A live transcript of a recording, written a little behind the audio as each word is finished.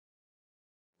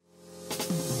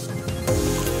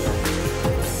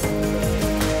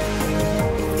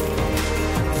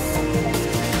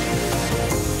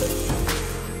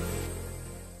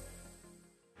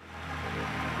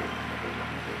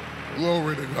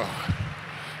God.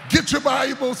 Get your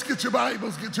Bibles, get your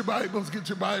Bibles, get your Bibles, get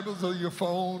your Bibles, or your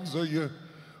phones, or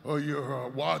your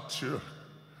watch, or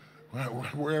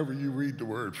wherever you read the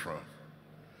word from.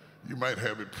 You might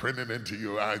have it printed into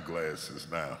your eyeglasses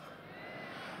now.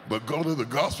 But go to the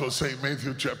Gospel of St.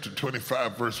 Matthew chapter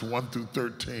 25, verse 1 through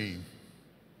 13.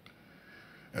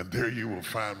 And there you will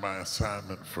find my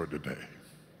assignment for today.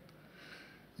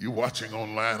 You watching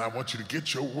online, I want you to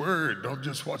get your word. Don't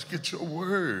just watch, get your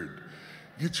word.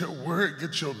 Get your word,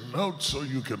 get your notes so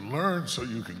you can learn, so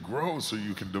you can grow, so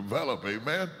you can develop,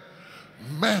 amen?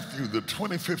 Matthew, the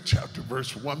 25th chapter,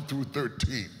 verse 1 through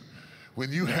 13.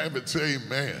 When you have it, say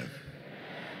amen.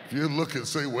 If you look and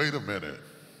say, wait a minute.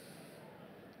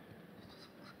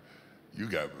 You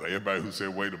got, everybody who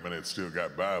said, wait a minute, still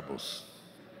got Bibles.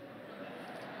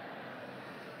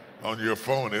 On your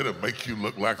phone, it'll make you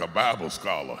look like a Bible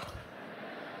scholar.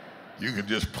 You can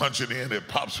just punch it in, it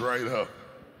pops right up.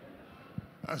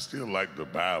 I still like the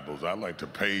Bibles. I like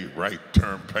to write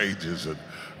term pages and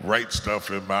write stuff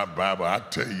in my Bible. I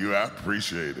tell you, I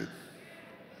appreciate it.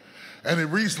 And it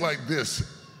reads like this: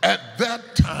 at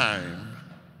that time,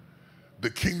 the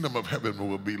kingdom of heaven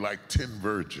will be like 10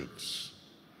 virgins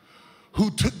who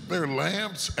took their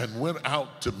lamps and went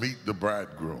out to meet the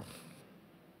bridegroom.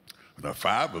 Now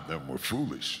 5 of them were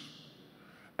foolish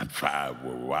and 5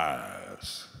 were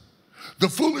wise. The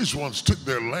foolish ones took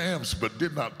their lamps but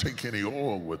did not take any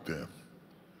oil with them.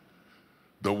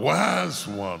 The wise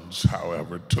ones,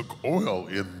 however, took oil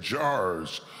in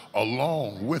jars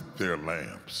along with their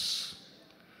lamps.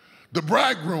 The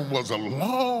bridegroom was a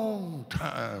long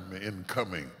time in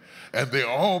coming, and they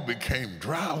all became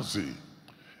drowsy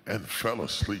and fell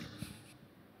asleep.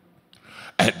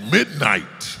 At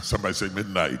midnight, somebody say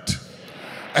midnight.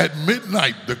 At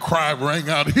midnight, the cry rang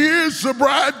out, "Here's the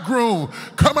bridegroom,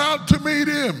 come out to meet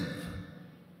him."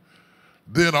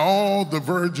 Then all the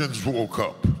virgins woke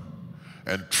up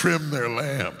and trimmed their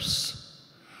lamps.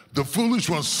 The foolish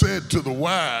ones said to the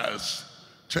wise,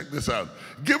 check this out,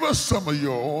 "Give us some of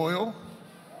your oil."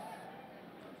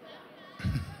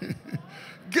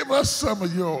 Give us some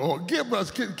of your oil. Give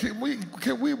us, can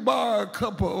we borrow a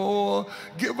cup of oil?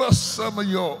 Give us some of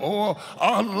your oil.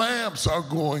 Our lamps are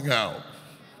going out.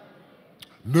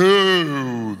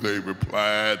 "No," they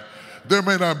replied, "there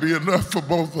may not be enough for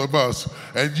both of us,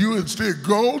 and you instead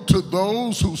go to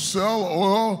those who sell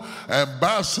oil and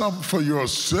buy some for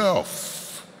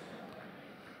yourself."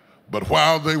 But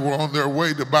while they were on their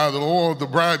way to buy the oil, the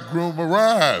bridegroom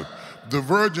arrived. The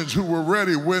virgins who were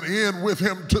ready went in with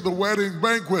him to the wedding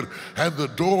banquet, and the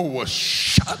door was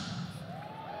shut.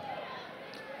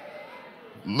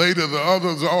 Later the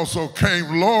others also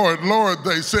came. "Lord, Lord,"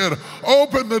 they said,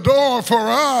 "open the door for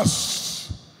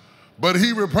us." But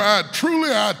he replied,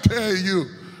 "Truly I tell you,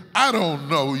 I don't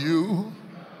know you.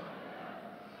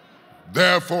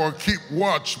 Therefore keep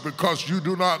watch, because you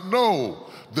do not know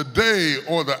the day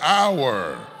or the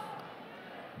hour."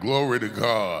 Glory to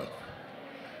God.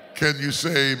 Can you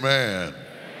say amen?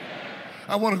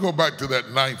 I want to go back to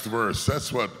that 9th verse.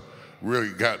 That's what really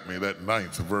got me, that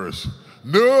 9th verse.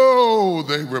 "No,"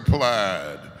 they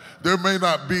replied, "there may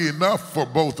not be enough for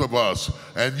both of us,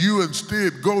 and you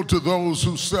instead go to those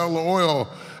who sell oil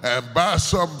and buy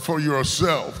some for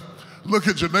yourself." Look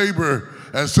at your neighbor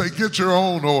and say, "Get your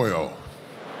own oil."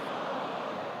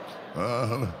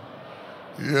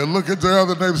 Yeah, look at the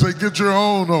other neighbor and say, "Get your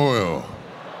own oil."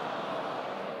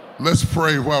 Let's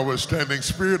pray while we're standing.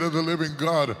 Spirit of the living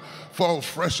God, fall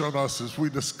fresh on us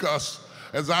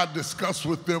as I discuss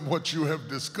with them what you have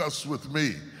discussed with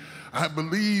me. I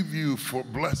believe you for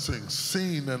blessings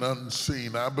seen and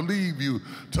unseen. I believe you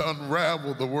to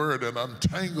unravel the word and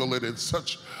untangle it in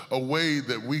such a way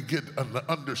that we get an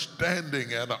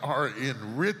understanding and are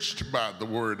enriched by the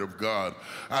word of God.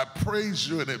 I praise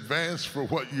you in advance for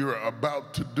what you're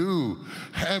about to do.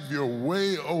 Have your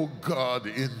way, oh God,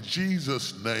 in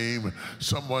Jesus' name.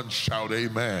 Someone shout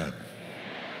amen.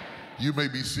 You may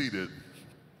be seated.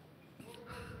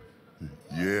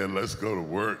 Yeah, let's go to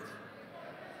work.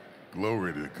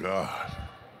 Glory to God.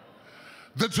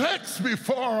 The text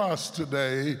before us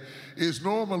today is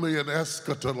normally an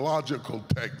eschatological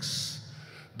text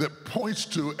that points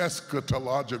to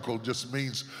eschatological just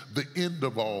means the end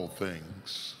of all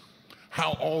things,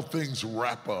 how all things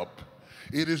wrap up.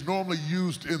 It is normally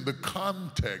used in the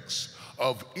context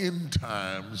of end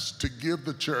times to give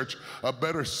the church a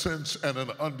better sense and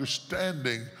an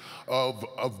understanding of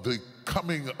the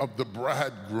coming of the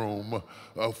bridegroom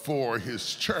for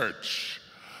his church.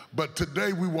 But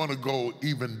today we want to go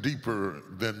even deeper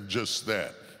than just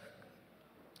that.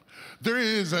 There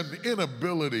is an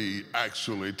inability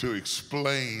actually to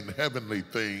explain heavenly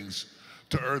things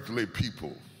to earthly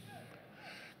people.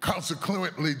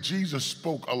 Consequently, Jesus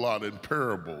spoke a lot in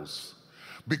parables,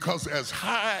 because as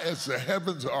high as the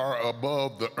heavens are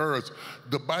above the earth,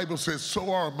 the Bible says,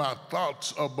 so are my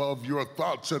thoughts above your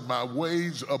thoughts and my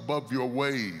ways above your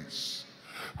ways.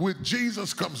 When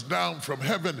Jesus comes down from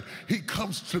heaven, he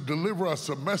comes to deliver us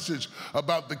a message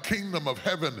about the kingdom of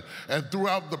heaven. And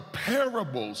throughout the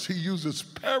parables, he uses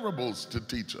parables to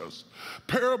teach us.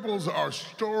 Parables are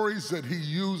stories that he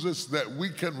uses that we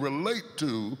can relate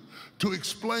to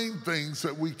explain things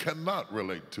that we cannot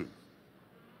relate to.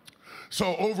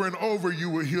 So over and over, you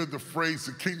will hear the phrase,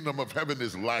 the kingdom of heaven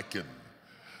is lacking.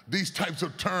 These types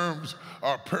of terms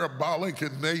are parabolic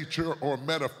in nature or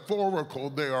metaphorical.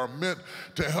 They are meant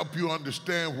to help you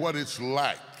understand what it's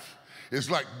like. It's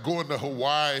like going to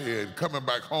Hawaii and coming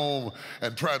back home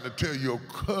and trying to tell your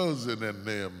cousin and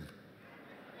them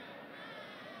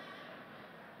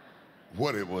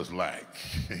what it was like.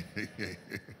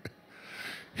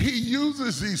 He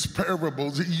uses these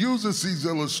parables, he uses these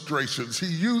illustrations, he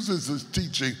uses his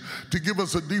teaching to give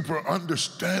us a deeper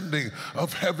understanding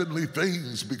of heavenly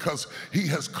things, because he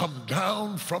has come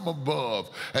down from above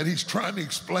and he's trying to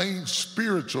explain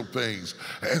spiritual things.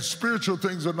 And spiritual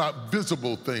things are not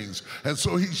visible things. And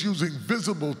so he's using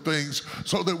visible things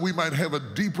so that we might have a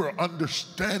deeper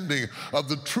understanding of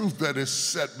the truth that is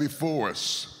set before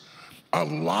us. A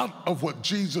lot of what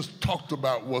Jesus talked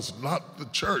about was not the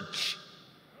church.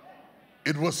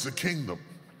 It was the kingdom.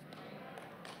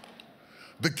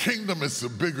 The kingdom is the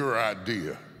bigger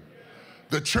idea.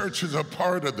 The church is a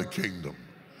part of the kingdom.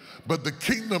 But the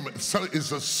kingdom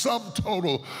is a sum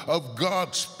total of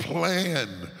God's plan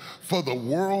for the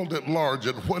world at large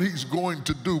and what he's going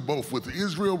to do both with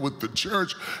Israel, with the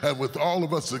church, and with all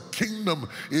of us. The kingdom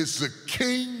is the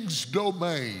king's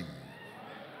domain.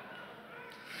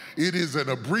 It is an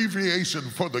abbreviation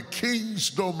for the king's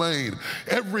domain,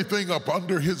 everything up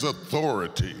under his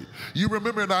authority. You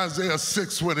remember in Isaiah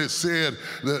 6 when it said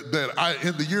that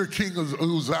in the year King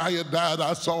Uzziah died,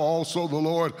 I saw also the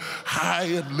Lord high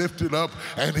and lifted up,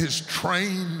 and his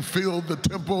train filled the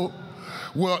temple.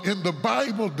 Well, in the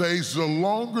Bible days, the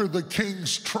longer the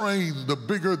king's train, the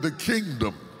bigger the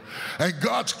kingdom. And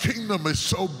God's kingdom is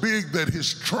so big that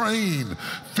his train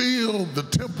filled the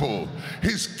temple.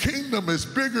 His kingdom is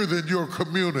bigger than your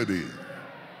community.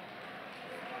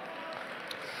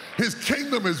 His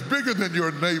kingdom is bigger than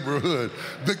your neighborhood.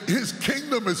 His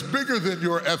kingdom is bigger than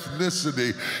your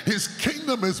ethnicity. His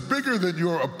kingdom is bigger than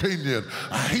your opinion.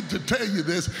 I hate to tell you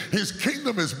this, his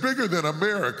kingdom is bigger than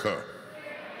America.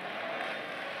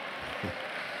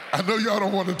 I know y'all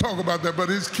don't want to talk about that, but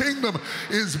his kingdom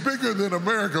is bigger than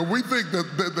America. We think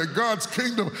that God's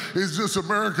kingdom is just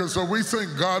America, so we sing,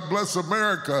 God bless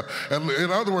America, and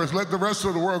in other words, let the rest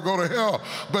of the world go to hell.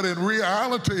 But in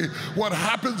reality, what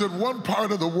happens in one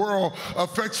part of the world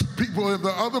affects people in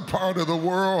the other part of the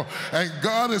world, and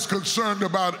God is concerned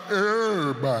about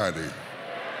everybody.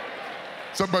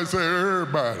 Somebody say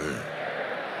everybody.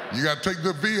 You got to take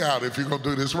the V out if you're going to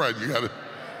do this right. You got to,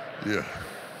 yeah.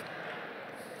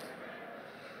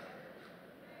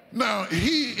 Now,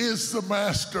 he is the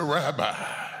master rabbi.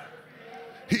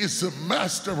 He is the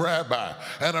master rabbi,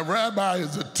 and a rabbi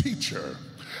is a teacher.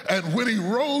 And when he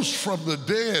rose from the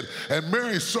dead and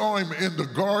Mary saw him in the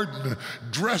garden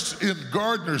dressed in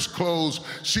gardener's clothes,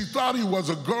 she thought he was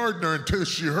a gardener until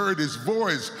she heard his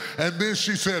voice, and then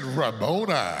she said,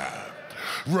 Rabboni.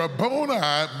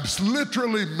 Rabboni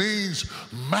literally means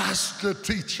master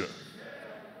teacher.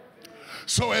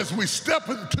 So as we step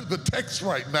into the text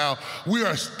right now, we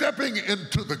are stepping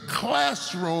into the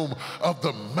classroom of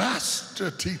the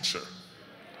master teacher.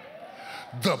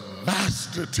 The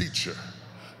master teacher.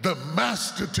 The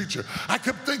master teacher. I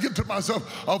kept thinking to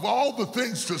myself of all the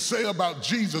things to say about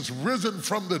Jesus risen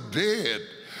from the dead,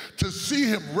 to see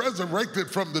him resurrected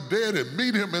from the dead and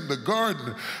meet him in the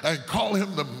garden and call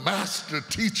him the master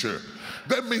teacher.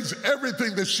 That means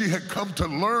everything that she had come to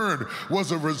learn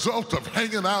was a result of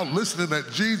hanging out, listening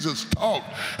at Jesus talk.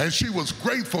 And she was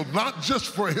grateful not just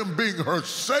for him being her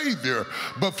Savior,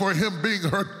 but for him being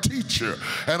her teacher.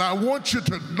 And I want you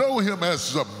to know him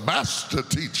as the master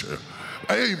teacher.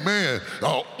 Amen.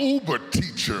 An uber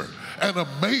teacher, an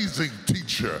amazing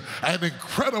teacher, an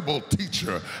incredible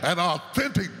teacher, an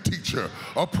authentic teacher,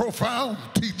 a profound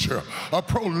teacher, a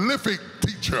prolific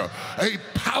teacher, a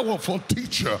powerful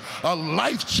teacher, a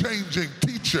life-changing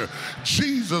teacher.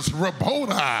 Jesus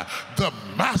Rabboni, the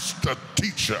master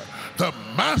teacher. The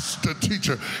master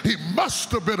teacher. He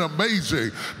must have been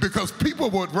amazing, because people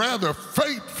would rather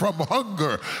faint from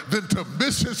hunger than to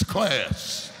miss his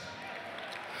class.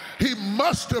 He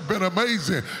must have been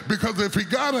amazing, because if he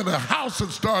got in a house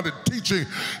and started teaching,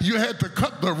 you had to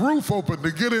cut the roof open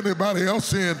to get anybody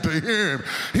else in to hear him.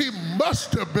 He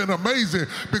must have been amazing,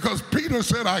 because Peter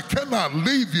said, I cannot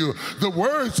leave you. The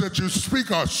words that you speak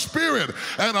are spirit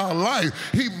and are life.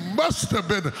 He must have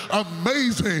been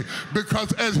amazing,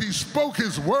 because as he spoke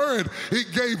his word,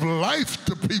 it gave life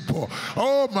to people.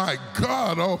 Oh my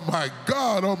God, oh my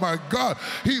God, oh my God.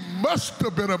 He must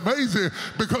have been amazing,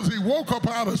 because he woke up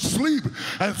out of sleep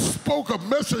and spoke a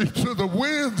message to the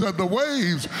winds and the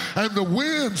waves, and the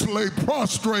winds lay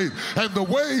prostrate and the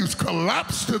waves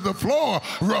collapsed to the floor.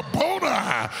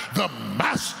 Rabboni, the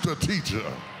master teacher.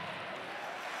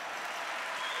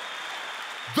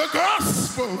 The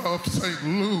Gospel of St.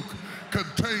 Luke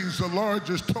contains the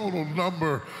largest total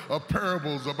number of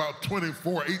parables, about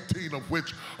 24, 18 of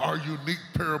which are unique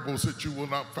parables that you will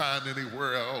not find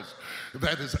anywhere else.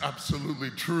 That is absolutely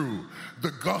true.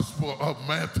 The Gospel of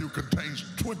Matthew contains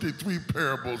 23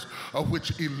 parables, of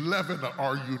which 11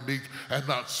 are unique and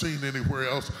not seen anywhere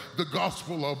else. The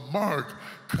Gospel of Mark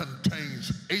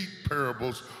contains 8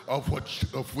 parables, of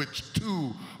which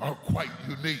 2 are quite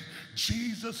unique.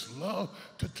 Jesus loved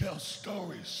to tell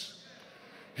stories.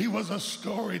 He was a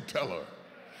storyteller.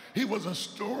 He was a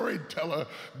storyteller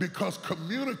because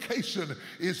communication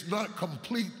is not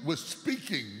complete with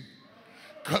speaking.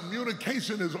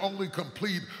 Communication is only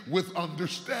complete with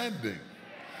understanding.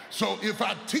 So if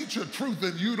I teach a truth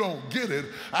and you don't get it,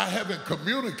 I haven't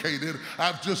communicated,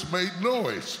 I've just made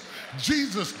noise.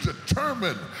 Jesus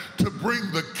determined to bring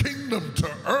the kingdom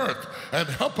to earth and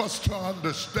help us to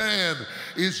understand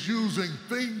is using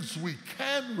things we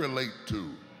can relate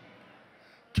to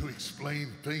explain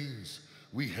things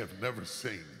we have never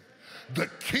seen. The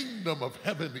kingdom of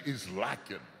heaven is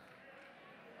lacking.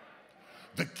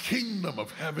 The kingdom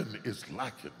of heaven is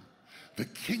lacking. The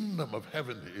kingdom of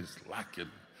heaven is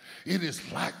lacking. It is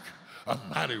like a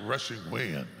mighty rushing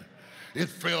wind. It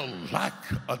fell like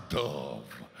a dove.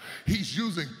 He's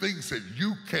using things that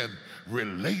you can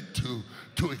relate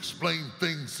to explain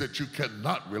things that you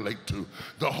cannot relate to.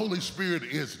 The Holy Spirit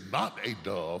is not a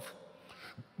dove,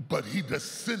 but he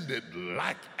descended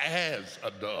like as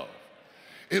a dove.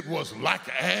 It was like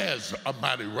as a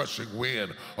mighty rushing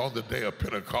wind on the day of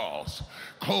Pentecost.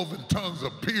 Cloven tongues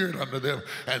appeared unto them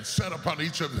and sat upon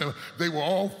each of them. They were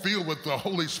all filled with the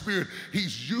Holy Spirit.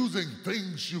 He's using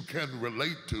things you can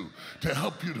relate to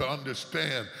help you to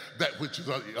understand that which is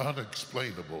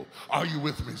unexplainable. Are you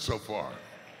with me so far?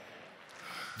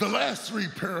 The last 3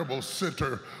 parables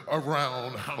center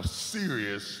around how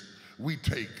serious we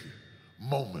take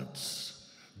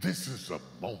moments. This is a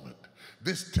moment.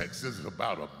 This text is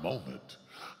about a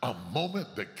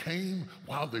moment that came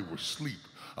while they were asleep,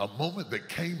 a moment that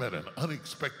came at an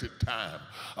unexpected time,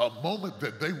 a moment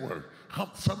that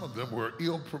some of them were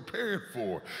ill prepared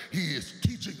for. He is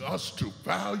teaching us to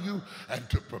value and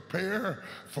to prepare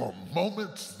for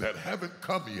moments that haven't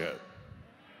come yet.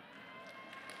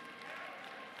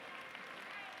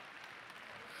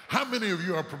 How many of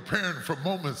you are preparing for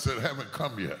moments that haven't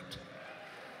come yet?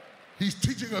 He's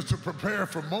teaching us to prepare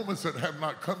for moments that have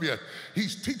not come yet.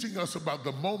 He's teaching us about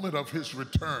the moment of his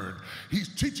return. He's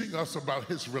teaching us about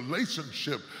his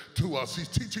relationship to us. He's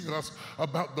teaching us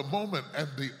about the moment and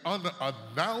the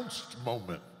unannounced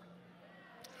moment,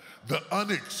 the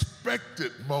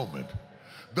unexpected moment,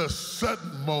 the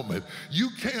sudden moment. You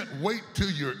can't wait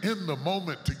till you're in the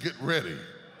moment to get ready.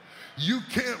 You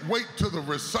can't wait till the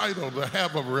recital to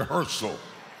have a rehearsal.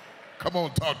 Come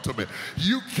on, talk to me.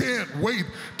 You can't wait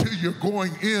till you're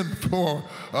going in for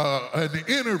an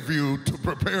interview to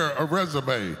prepare a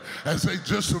resume and say,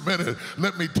 just a minute,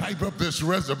 let me type up this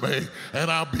resume and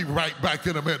I'll be right back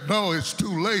in a minute. No, it's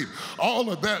too late.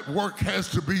 All of that work has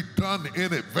to be done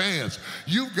in advance.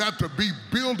 You've got to be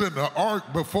building the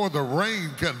ark before the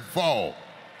rain can fall.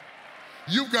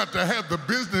 You've got to have the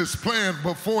business plan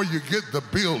before you get the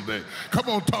building. Come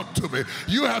on, talk to me.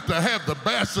 You have to have the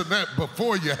bassinet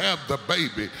before you have the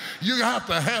baby. You have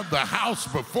to have the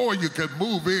house before you can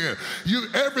move in.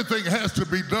 Everything has to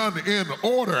be done in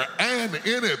order and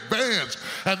in advance.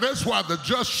 And that's why the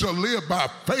just shall live by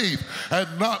faith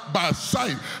and not by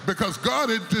sight. Because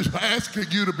God isn't just asking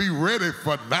you to be ready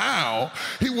for now.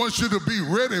 He wants you to be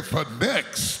ready for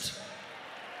next.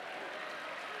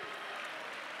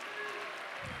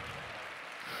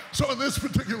 So in this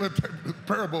particular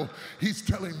parable, he's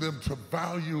telling them to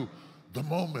value the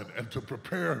moment and to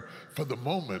prepare for the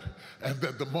moment, and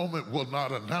that the moment will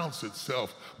not announce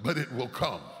itself, but it will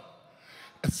come.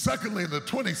 And secondly, in the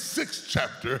 26th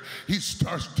chapter, he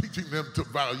starts teaching them to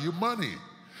value money.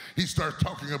 He starts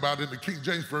talking about, in the King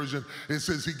James Version, it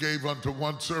says he gave unto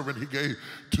one servant, he gave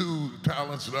 2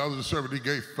 talents, to the other servant he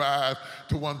gave 5,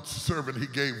 to one servant he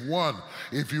gave 1.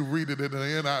 If you read it in the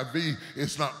NIV,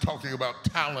 it's not talking about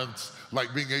talents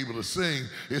like being able to sing.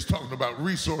 It's talking about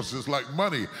resources like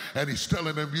money. And he's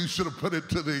telling them, you should have put it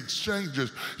to the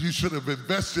exchanges. You should have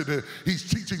invested it. He's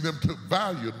teaching them to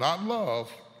value, not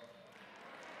love,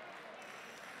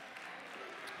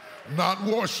 not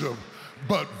worship,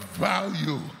 but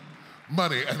value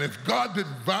money. And if God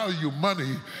didn't value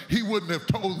money, he wouldn't have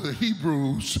told the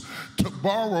Hebrews to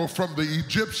borrow from the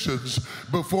Egyptians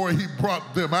before he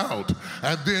brought them out,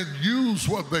 and then use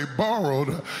what they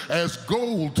borrowed as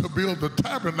gold to build the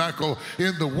tabernacle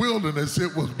in the wilderness.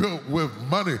 It was built with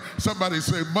money. Somebody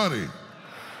say money.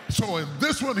 So in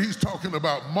this one, he's talking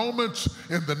about moments.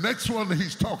 In the next one,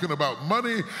 he's talking about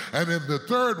money. And in the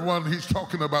third one, he's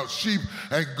talking about sheep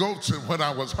and goats. And when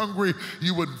I was hungry,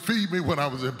 you wouldn't feed me. When I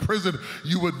was in prison,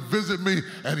 you wouldn't visit me.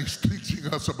 And he's teaching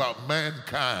us about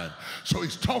mankind. So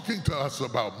he's talking to us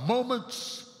about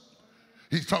moments.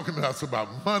 He's talking to us about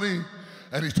money.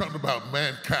 And he's talking about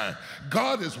mankind.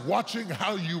 God is watching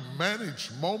how you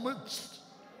manage moments.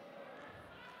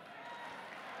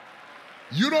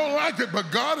 You don't like it, but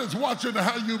God is watching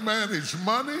how you manage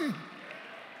money.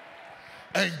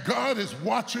 And God is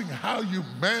watching how you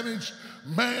manage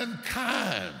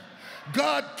mankind.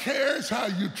 God cares how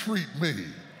you treat me.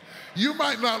 You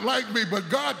might not like me, but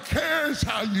God cares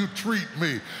how you treat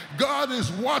me. God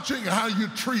is watching how you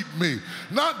treat me.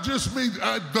 Not just me,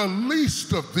 the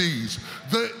least of these,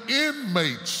 the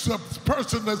inmates, the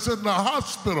person that's in the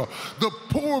hospital, the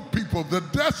poor people, the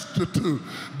destitute,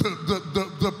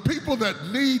 the people that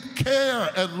need care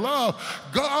and love.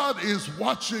 God is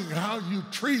watching how you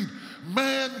treat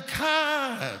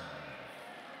mankind,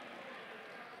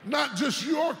 not just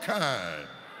your kind.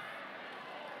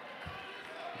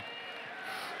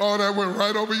 Oh, that went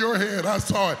right over your head. I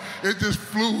saw it. It just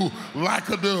flew like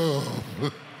a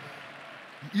dove.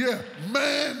 Yeah,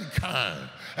 mankind.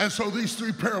 And so these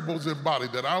 3 parables embody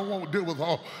that. I won't deal with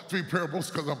all 3 parables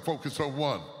because I'm focused on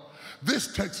one.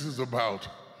 This text is about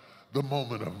the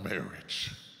moment of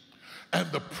marriage.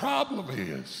 And the problem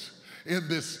is, in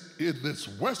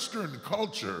this Western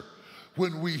culture,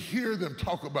 when we hear them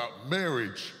talk about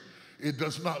marriage, it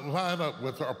does not line up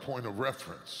with our point of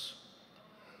reference.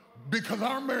 Because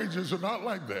our marriages are not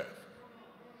like that.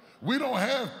 We don't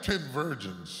have 10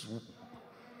 virgins.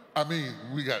 I mean,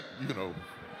 we got,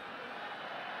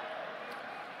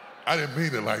 I didn't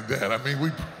mean it like that. I mean,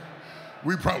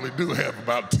 we probably do have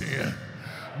about 10.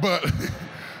 But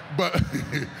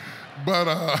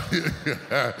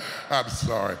I'm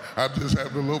sorry. I'm just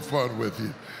having a little fun with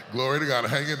you. Glory to God.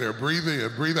 Hang in there. Breathe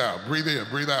in, breathe out, breathe in,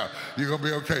 breathe out. You're going to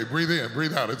be okay. Breathe in,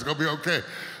 breathe out. It's going to be okay.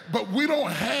 But we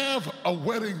don't have a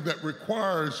wedding that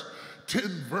requires 10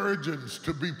 virgins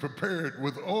to be prepared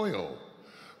with oil,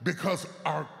 because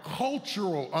our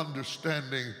cultural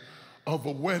understanding of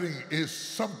a wedding is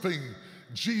something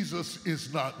Jesus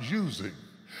is not using.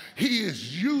 He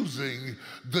is using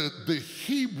the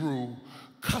Hebrew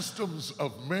customs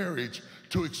of marriage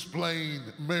to explain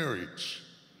marriage.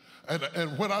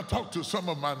 And when I talk to some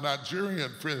of my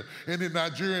Nigerian friends, any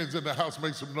Nigerians in the house,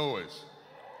 make some noise.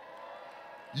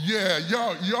 Yeah,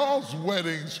 y'all's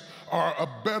weddings are a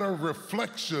better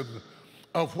reflection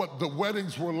of what the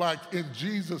weddings were like in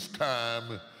Jesus'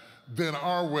 time than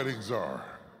our weddings are,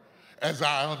 as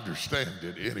I understand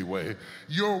it anyway.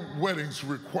 Your weddings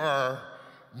require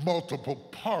multiple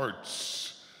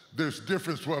parts. There's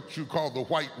difference what you call the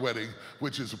white wedding,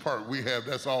 which is the part we have.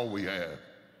 That's all we have.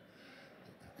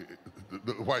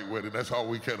 The white wedding, that's all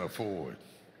we can afford.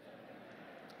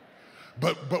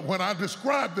 But when I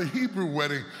describe the Hebrew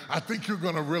wedding, I think you're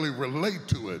going to really relate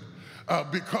to it,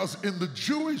 because in the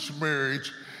Jewish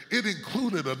marriage, it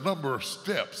included a number of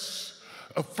steps.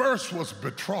 First was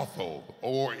betrothal,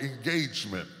 or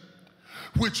engagement,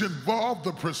 which involved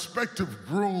the prospective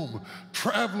groom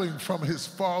traveling from his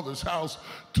father's house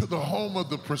to the home of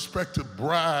the prospective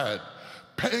bride,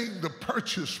 paying the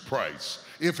purchase price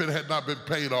if it had not been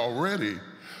paid already,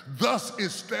 thus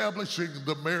establishing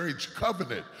the marriage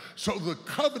covenant. So the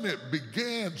covenant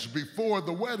begins before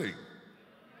the wedding.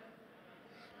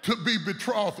 To be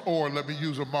betrothed, or let me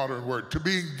use a modern word, to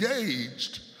be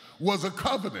engaged, was a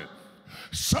covenant.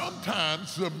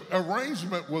 Sometimes the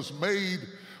arrangement was made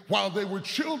while they were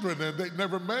children and they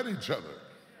never met each other.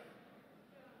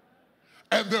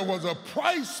 And there was a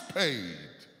price paid,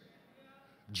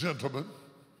 gentlemen.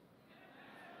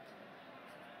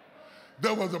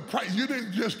 There was a price. You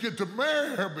didn't just get to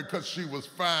marry her because she was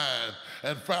fine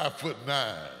and 5'9".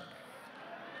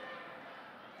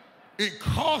 it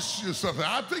costs you something.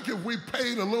 I think if we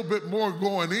paid a little bit more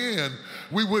going in,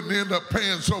 we wouldn't end up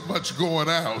paying so much going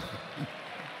out.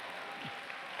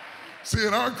 See,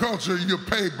 in our culture, you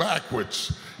pay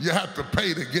backwards. You have to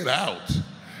pay to get out.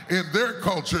 In their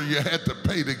culture, you had to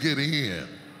pay to get in.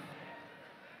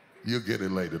 You'll get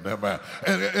it later, never mind.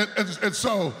 And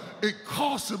so it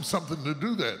cost him something to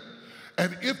do that.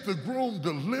 And if the groom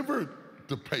delivered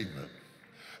the payment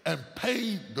and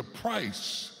paid the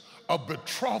price of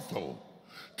betrothal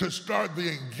to start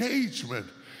the engagement,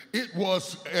 it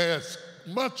was as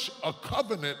much a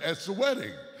covenant as the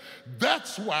wedding.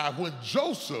 That's why when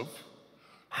Joseph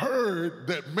heard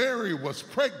that Mary was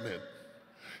pregnant,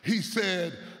 he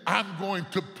said, I'm going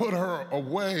to put her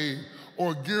away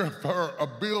or give her a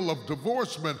bill of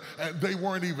divorcement, and they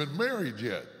weren't even married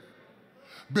yet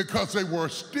because they were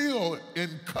still in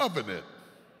covenant.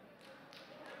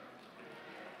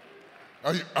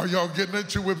 Are y'all getting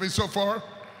it? You with me so far?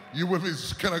 You with me?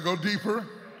 Can I go deeper?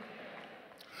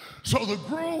 So the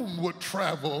groom would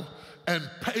travel and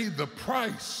pay the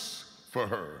price for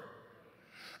her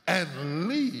and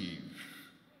leave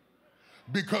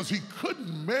because he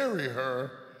couldn't marry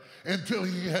her until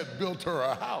he had built her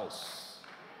a house.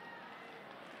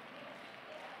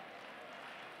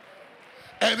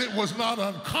 And it was not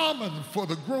uncommon for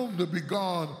the groom to be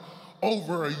gone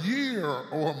over a year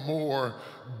or more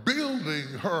building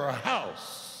her a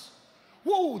house.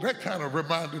 Whoa, that kind of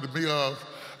reminded me of,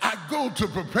 I go to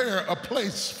prepare a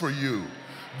place for you,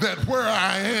 that where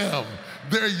I am,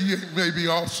 there ye may be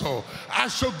also. I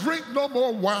shall drink no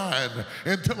more wine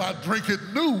until I drink it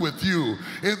new with you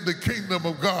in the kingdom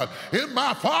of God. In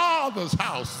my Father's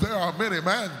house, there are many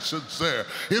mansions there.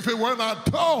 If it were not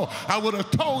told, I would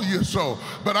have told you so.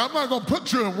 But I'm not going to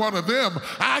put you in one of them.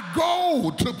 I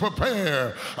go to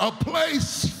prepare a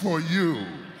place for you.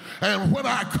 And when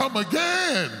I come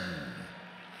again,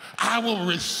 I will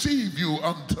receive you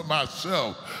unto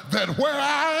myself, that where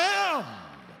I am,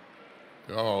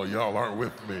 oh, y'all aren't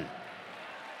with me.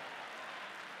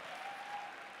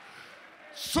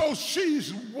 So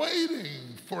she's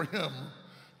waiting for him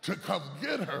to come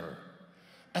get her,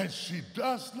 and she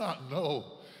does not know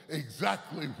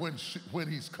exactly when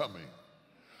he's coming.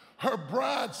 Her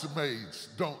bridesmaids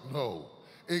don't know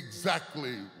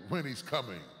exactly when he's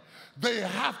coming. They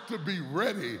have to be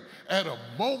ready at a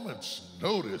moment's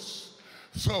notice.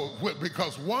 So,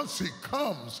 because once he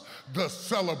comes, the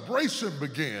celebration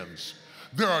begins.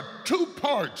 There are two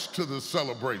parts to the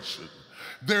celebration.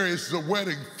 There is the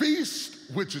wedding feast,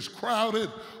 which is crowded,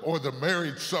 or the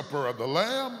marriage supper of the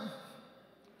Lamb,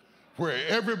 where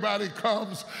everybody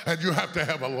comes, and you have to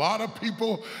have a lot of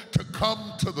people to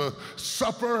come to the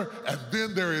supper. And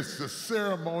then there is the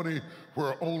ceremony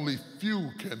where only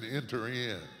few can enter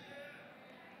in.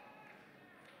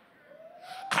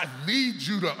 I need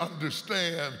you to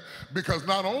understand, because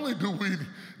not only do we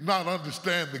not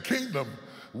understand the kingdom,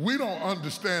 we don't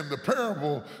understand the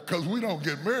parable because we don't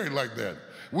get married like that.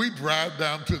 We drive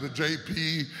down to the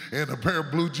JP in a pair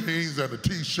of blue jeans and a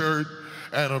t-shirt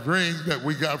and a ring that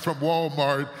we got from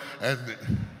Walmart, and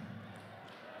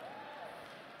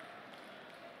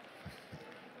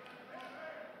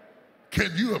can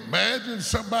you imagine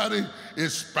somebody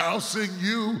espousing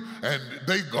you and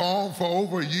they gone for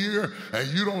over a year and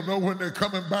you don't know when they're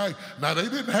coming back? Now, they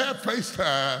didn't have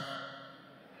FaceTime,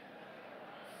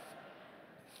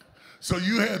 so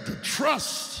you had to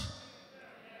trust.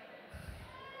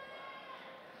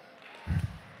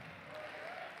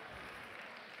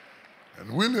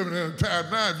 And we're living in a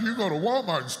time now, if you go to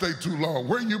Walmart and stay too long,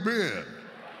 where you been?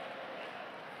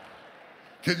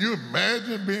 Can you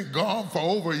imagine being gone for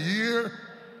over a year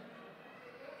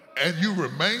and you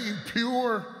remain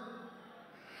pure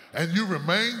and you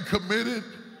remain committed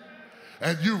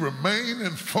and you remain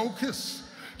in focus?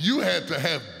 You had to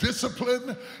have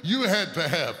discipline. You had to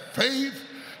have faith.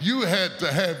 You had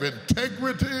to have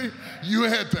integrity. You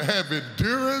had to have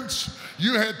endurance.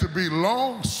 You had to be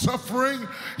long-suffering.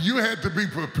 You had to be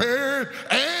prepared,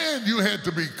 and you had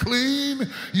to be clean.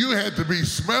 You had to be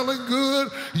smelling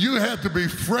good. You had to be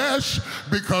fresh,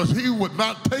 because he would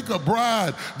not take a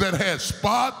bride that had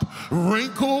spot,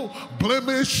 wrinkle,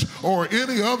 blemish, or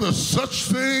any other such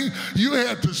thing. You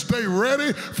had to stay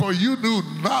ready, for you knew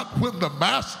not when the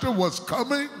master was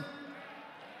coming.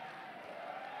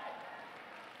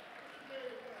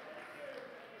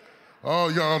 Oh,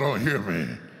 y'all don't hear me.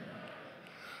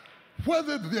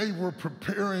 Whether they were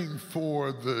preparing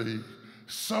for the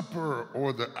supper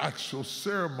or the actual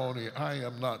ceremony, I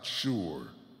am not sure.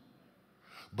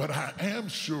 But I am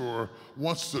sure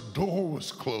once the door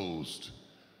was closed,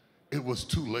 it was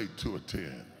too late to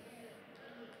attend.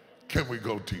 Can we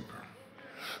go deeper?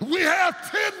 We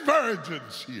have 10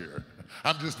 virgins here.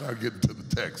 I'm just not getting to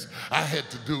the text. I had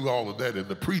to do all of that in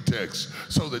the pretext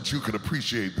so that you could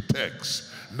appreciate the text.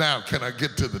 Now, can I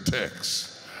get to the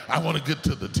text? I want to get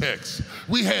to the text.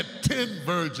 We had 10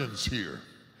 virgins here.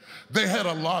 They had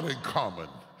a lot in common.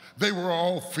 They were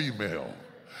all female.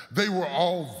 They were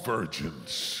all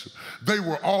virgins. They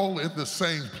were all in the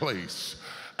same place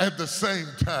at the same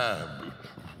time,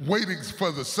 waiting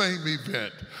for the same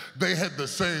event. They had the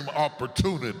same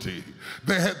opportunity.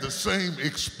 They had the same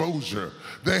exposure.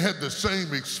 They had the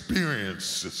same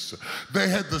experiences. They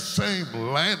had the same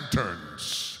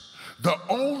lanterns. The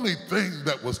only thing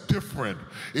that was different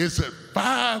is that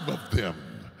 5 of them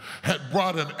had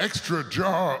brought an extra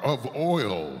jar of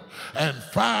oil, and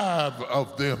 5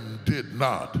 of them did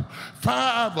not.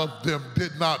 5 of them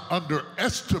did not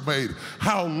underestimate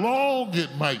how long it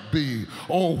might be,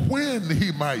 or when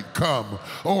he might come,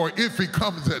 or if he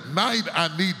comes at night,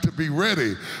 I need to be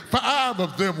ready. 5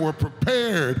 of them were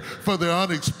prepared for the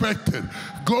unexpected.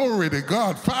 Glory to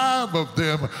God. 5 of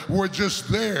them were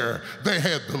just there. They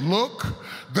had the look,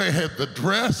 they had the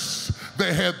dress,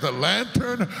 they had the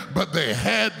lantern, but they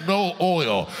had no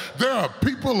oil. There are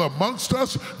people amongst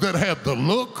us that have the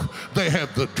look, they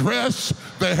have the dress,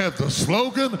 they have the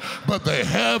slogan, but they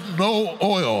have no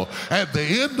oil. At the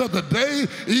end of the day,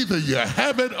 either you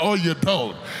have it or you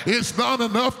don't. It's not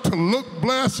enough to look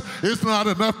blessed. It's not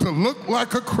enough to look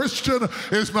like a Christian.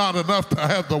 It's not enough to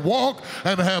have the walk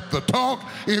and have the talk.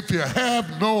 If you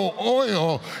have no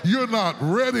oil, you're not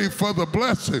ready for the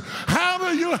blessing. How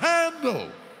do you handle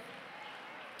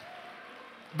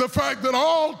the fact that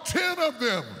all 10 of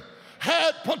them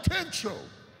had potential?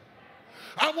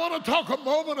 I want to talk a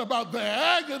moment about the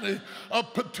agony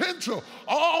of potential.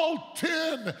 All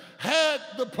 10 had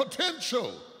the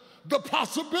potential, the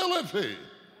possibility.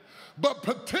 But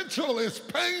potential is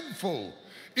painful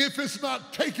if it's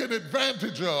not taken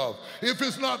advantage of, if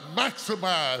it's not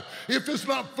maximized, if it's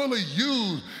not fully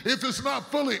used, if it's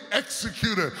not fully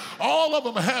executed. All of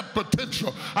them have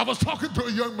potential. I was talking to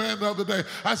a young man the other day.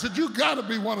 I said, you got to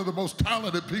be one of the most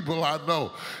talented people I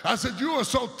know. I said, you are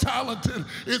so talented,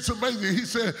 it's amazing. He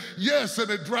said, yes,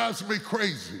 and it drives me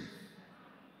crazy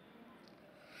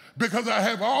because I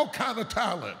have all kind of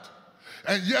talent,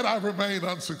 and yet I remain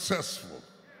unsuccessful.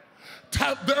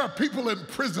 There are people in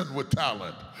prison with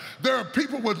talent. There are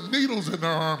people with needles in their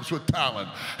arms with talent.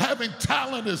 Having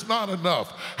talent is not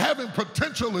enough. Having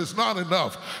potential is not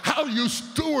enough. How you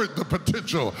steward the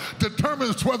potential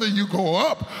determines whether you go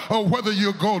up or whether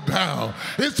you go down.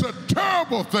 It's a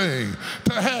terrible thing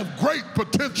to have great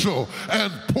potential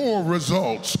and poor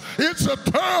results. It's a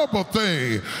terrible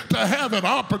thing to have an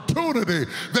opportunity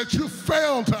that you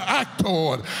fail to act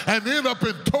on and end up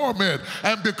in torment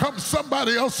and become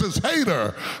somebody else's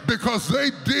hater because they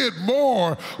did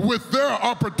more with their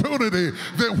opportunity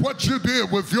than what you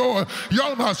did with yours.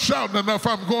 Y'all not shouting enough.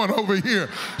 I'm going over here.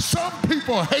 Some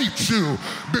people hate you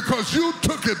because you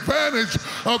took advantage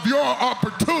of your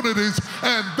opportunities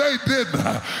and they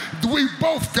didn't. We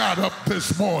both got up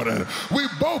this morning. We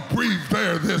both breathed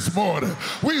air this morning.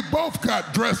 We both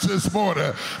got dressed this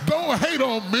morning. Don't hate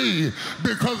on me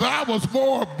because I was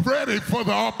more ready for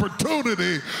the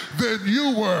opportunity than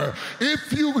you were.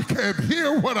 If you can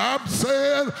hear what I'm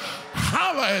saying,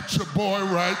 holla at your boy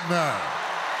right now.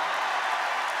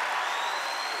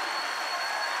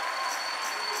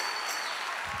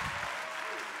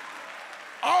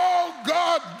 All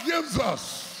God gives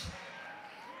us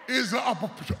is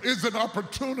an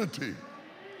opportunity.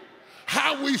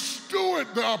 How we steward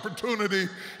the opportunity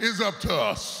is up to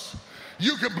us.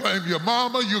 You can blame your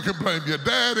mama, you can blame your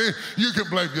daddy, you can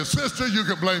blame your sister, you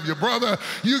can blame your brother,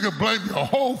 you can blame your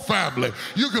whole family,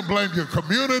 you can blame your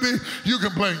community, you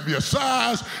can blame your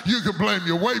size, you can blame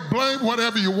your weight, blame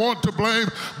whatever you want to blame,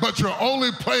 but you're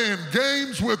only playing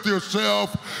games with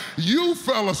yourself. You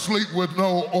fell asleep with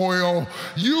no oil,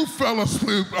 you fell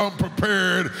asleep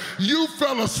unprepared, you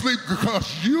fell asleep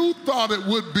because you thought it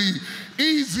would be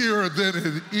easier than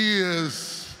it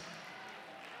is.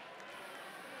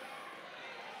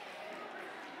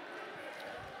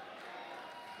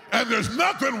 And there's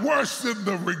nothing worse than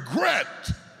the regret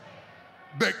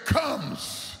that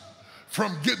comes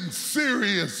from getting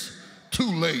serious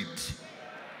too late.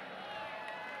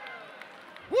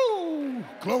 Woo,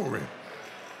 glory.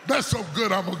 That's so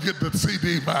good, I'm gonna get the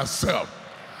CD myself.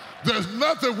 There's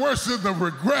nothing worse than the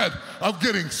regret of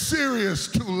getting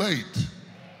serious too late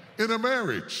in a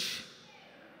marriage,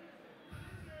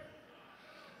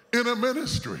 in a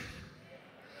ministry,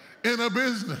 in a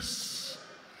business,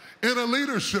 in a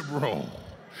leadership role.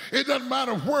 It doesn't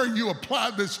matter where you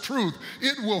apply this truth,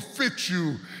 it will fit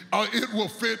you, it will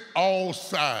fit all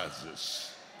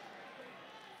sizes.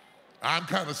 I'm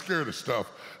kind of scared of stuff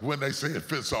when they say it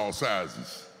fits all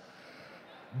sizes.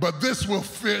 But this will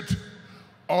fit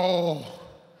all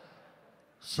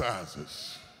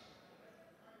sizes.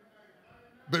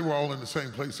 They were all in the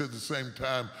same place at the same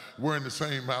time, wearing the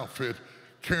same outfit,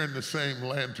 carrying the same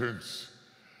lanterns,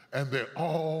 and they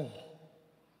all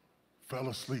fell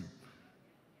asleep.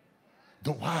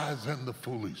 The wise and the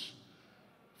foolish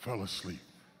fell asleep.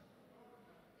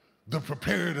 The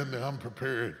prepared and the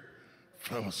unprepared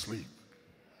fell asleep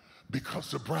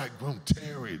because the bridegroom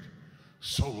tarried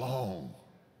so long.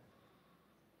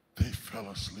 They fell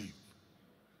asleep.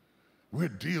 We're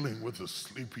dealing with a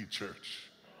sleepy church.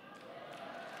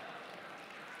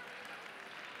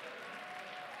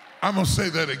 I'm going to say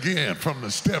that again from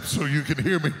the steps so you can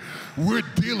hear me. We're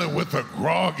dealing with a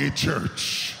groggy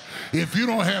church. If you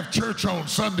don't have church on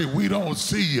Sunday, we don't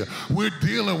see you. We're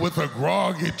dealing with a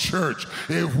groggy church.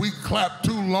 If we clap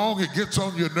too long, it gets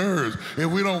on your nerves.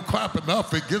 If we don't clap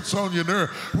enough, it gets on your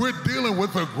nerves. We're dealing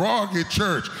with a groggy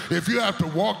church. If you have to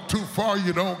walk too far,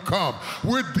 you don't come.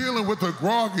 We're dealing with a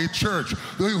groggy church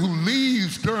who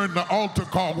leaves during the altar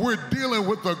call. We're dealing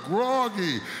with a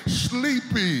groggy,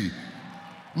 sleepy,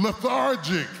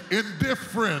 lethargic,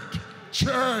 indifferent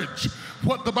church,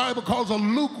 what the Bible calls a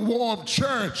lukewarm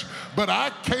church. But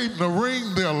I came to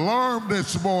ring the alarm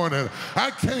this morning. I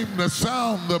came to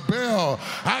sound the bell.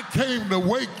 I came to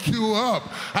wake you up.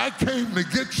 I came to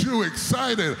get you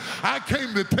excited. I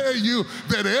came to tell you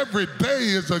that every day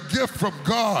is a gift from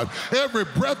God. Every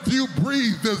breath you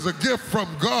breathe is a gift from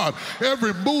God.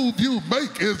 Every move you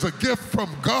make is a gift from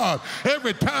God.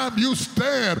 Every time you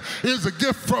stand is a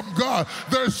gift from God.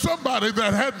 There's somebody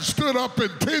that hadn't stood up in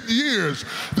 10 years.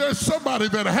 There's somebody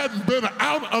that hadn't been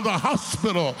out of the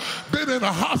hospital, been in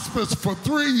a hospice for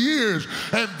 3 years,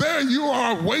 and there you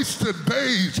are wasting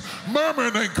days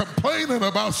murmuring and complaining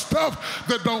about stuff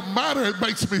that don't matter. It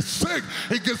makes me sick.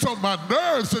 It gets on my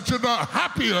nerves that you're not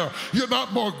happier, you're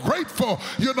not more grateful,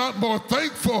 you're not more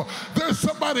thankful. There's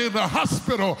somebody in the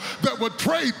hospital that would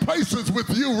trade places with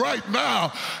you right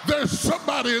now. There's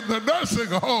somebody in the nursing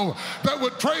home that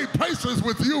would trade places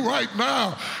with you right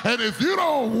now. And if you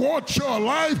don't want your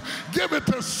life, give it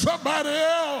to somebody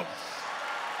else.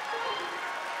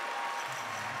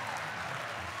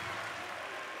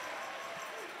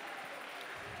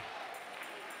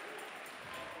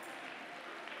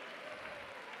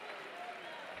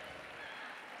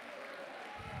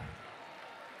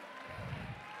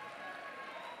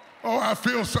 Oh, I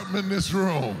feel something in this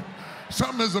room.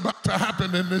 Something is about to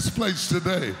happen in this place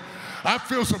today. I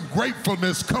feel some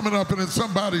gratefulness coming up in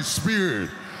somebody's spirit.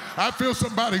 I feel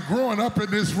somebody growing up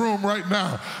in this room right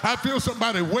now. I feel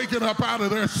somebody waking up out of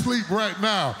their sleep right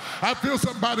now. I feel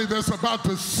somebody that's about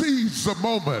to seize the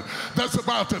moment, that's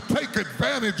about to take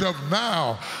advantage of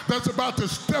now, that's about to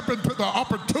step into the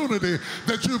opportunity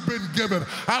that you've been given.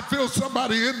 I feel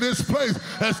somebody in this place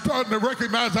that's starting to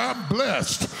recognize I'm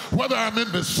blessed, whether I'm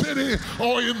in the city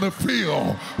or in the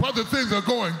field, whether things are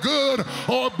going good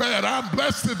or bad. I'm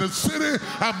blessed in the city,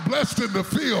 I'm blessed in the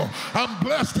field, I'm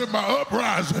blessed in my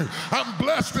uprising, I'm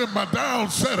blessed in my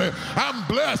downsetting. I'm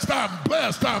blessed, I'm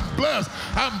blessed, I'm blessed.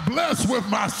 I'm blessed with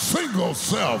my single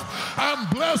self. I'm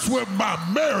blessed with my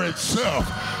married self.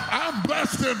 I'm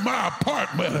blessed in my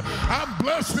apartment. I'm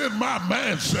blessed in my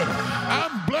mansion.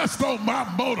 I'm blessed on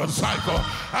my motorcycle.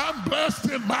 I'm blessed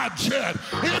in my jet.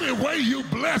 Any way you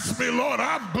bless me, Lord,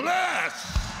 I'm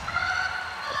blessed.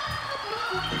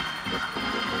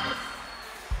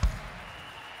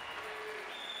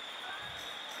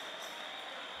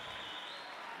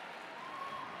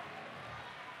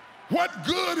 What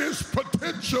good is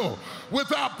potential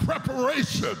without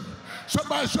preparation?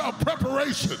 Somebody shout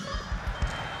preparation.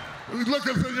 Look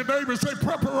at your neighbor and say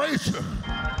preparation.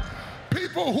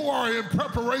 People who are in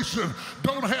preparation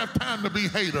don't have time to be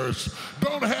haters,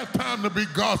 don't have time to be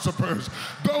gossipers,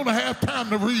 don't have time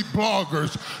to read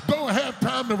bloggers, don't have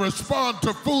time to respond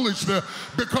to foolishness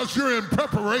because you're in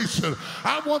preparation.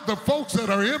 I want the folks that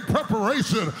are in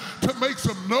preparation to make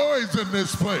some noise in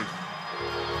this place.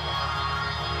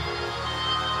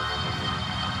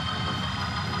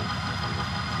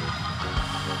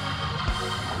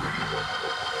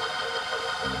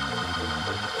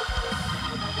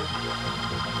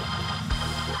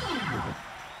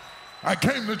 I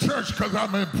came to church because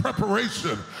I'm in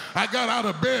preparation. I got out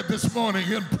of bed this morning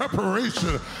in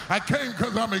preparation. I came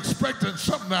because I'm expecting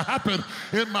something to happen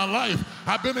in my life.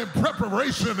 I've been in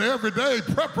preparation every day.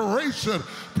 Preparation,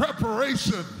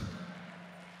 preparation.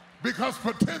 Because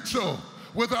potential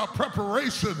without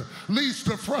preparation leads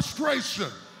to frustration.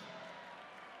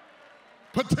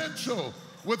 Potential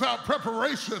without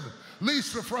preparation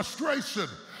leads to frustration.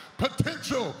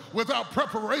 Potential without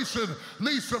preparation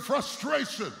leads to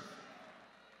frustration.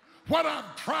 What I'm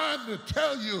trying to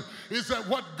tell you is that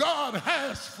what God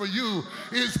has for you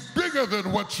is bigger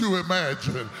than what you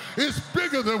imagine. It's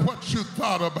bigger than what you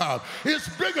thought about. It's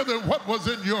bigger than what was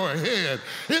in your head.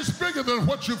 It's bigger than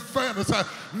what you fantasized.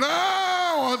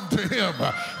 Now unto him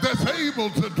that's able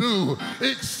to do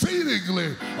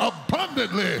exceedingly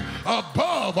abundantly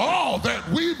above all that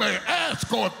we may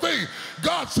ask or think.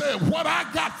 God said, what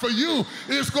I got for you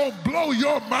is going to blow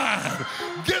your mind.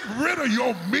 Get rid of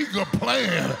your meager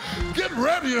plan. Get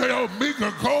ready to your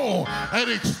meager goal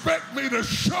and expect me to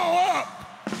show up.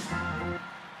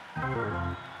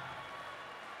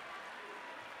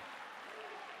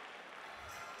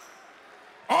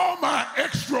 All my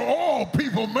extra oil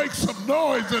people, make some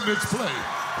noise in this place.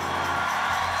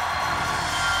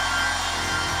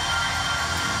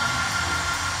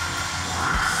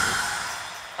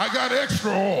 I got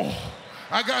extra oil.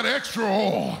 I got extra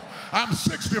oil. I'm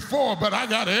 64, but I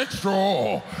got extra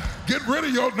oil. Get rid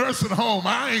of your nursing home.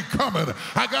 I ain't coming.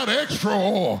 I got extra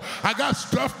oil. I got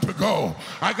stuff to go.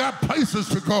 I got places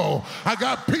to go. I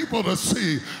got people to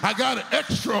see. I got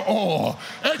extra oil.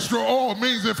 Extra oil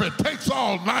means if it takes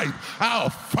all night, I'll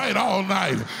fight all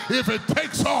night. If it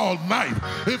takes all night,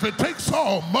 if it takes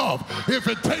all month, if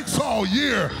it takes all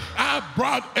year, I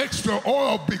brought extra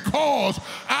oil because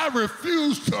I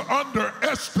refuse to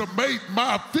underestimate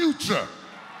my future.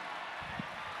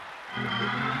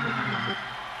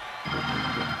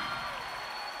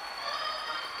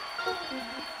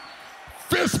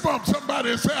 Fist bump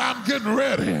somebody and say, I'm getting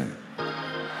ready.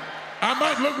 I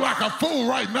might look like a fool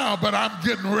right now, but I'm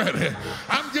getting ready.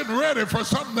 I'm getting ready for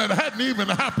something that hadn't even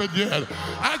happened yet.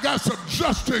 I got some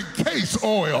just in case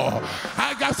oil.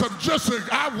 I got some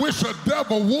I wish a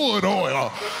devil would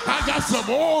oil. I got some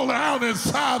oil down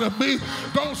inside of me.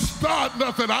 Don't start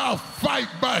nothing, I'll fight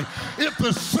back. If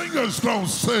the singers don't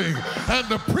sing and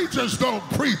the preachers don't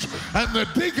preach and the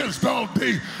deacons don't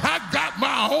teach, I got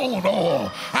my own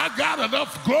oil. I got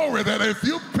enough glory that if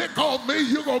you pick on me,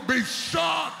 you're going to be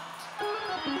shocked.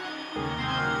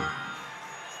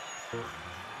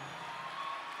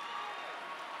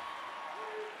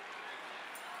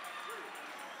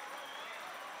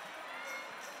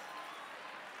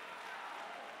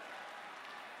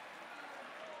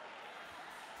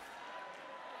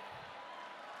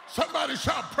 Somebody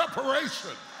shout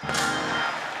preparation.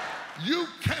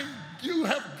 You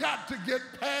have got to get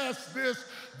past this.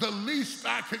 The least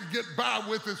I can get by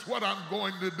with is what I'm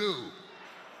going to do.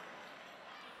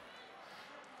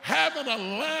 Having a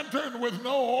lantern with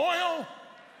no oil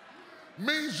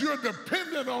means you're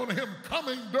dependent on him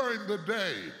coming during the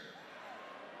day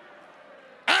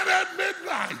and at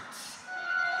midnight.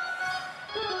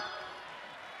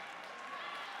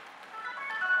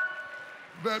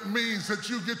 That means that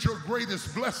you get your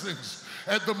greatest blessings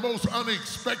at the most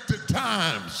unexpected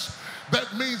times.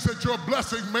 That means that your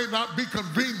blessing may not be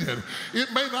convenient.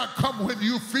 It may not come when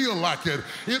you feel like it.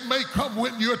 It may come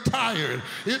when you're tired.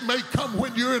 It may come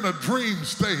when you're in a dream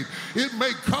state. It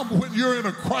may come when you're in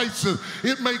a crisis.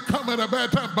 It may come at a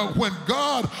bad time. But when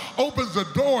God opens the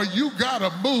door, you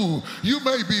gotta move. You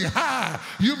may be high.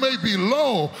 You may be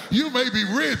low. You may be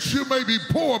rich. You may be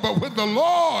poor. But when the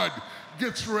Lord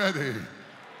gets ready,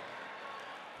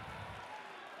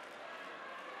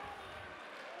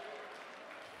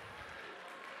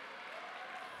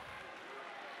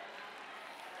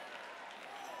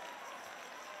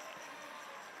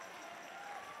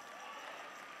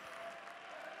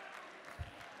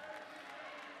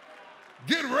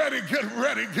 get ready, get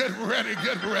ready, get ready,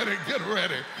 get ready, get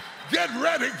ready. Get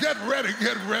ready, get ready,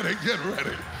 get ready, get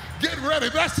ready. Get ready.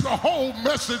 That's the whole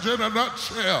message in a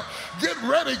nutshell. Get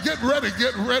ready, get ready,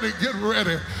 get ready, get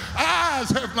ready. Eyes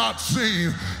have not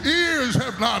seen, ears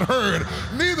have not heard,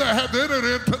 neither have entered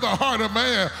into the heart of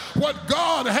man what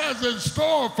God has in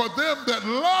store for them that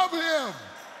love him.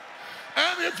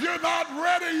 And if you're not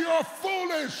ready, you're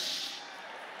foolish.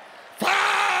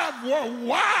 5 were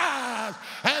wise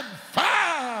and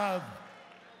 5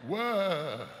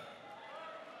 were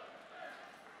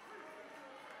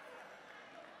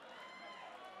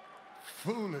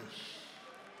foolish.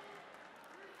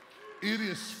 It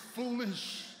is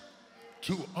foolish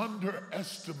to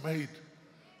underestimate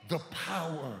the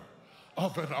power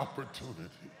of an opportunity.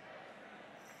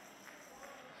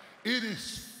 It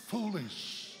is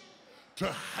foolish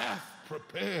to half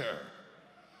prepare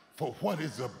for what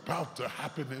is about to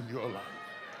happen in your life.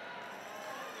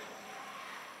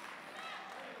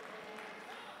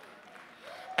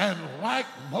 And like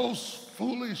most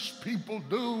foolish people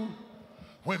do,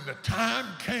 when the time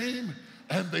came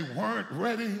and they weren't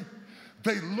ready,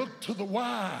 they looked to the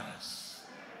wise.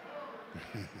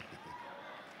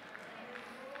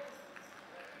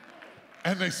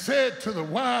 And they said to the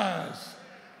wise,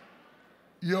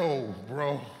 yo,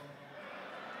 bro,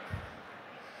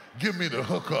 give me the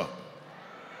hookup.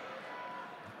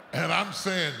 And I'm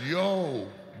saying, yo,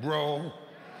 bro,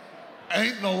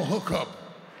 ain't no hookup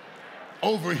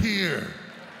over here.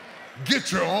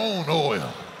 Get your own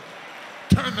oil.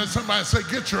 Turn to somebody and say,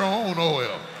 get your own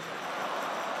oil.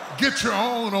 Get your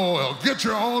own oil. Get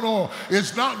your own oil.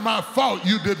 It's not my fault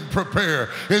you didn't prepare.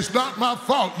 It's not my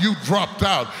fault you dropped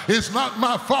out. It's not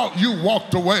my fault you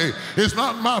walked away. It's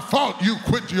not my fault you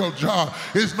quit your job.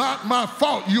 It's not my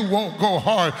fault you won't go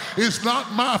hard. It's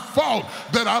not my fault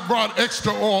that I brought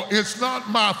extra oil. It's not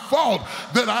my fault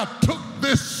that I took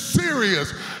this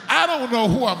serious. I don't know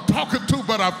who I'm talking to,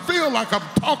 but I feel like I'm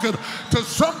talking to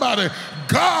somebody.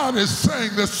 God is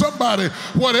saying to somebody,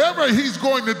 whatever he's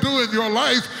going to do in your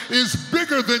life is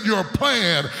bigger than your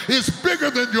plan. It's bigger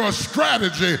than your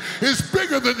strategy. It's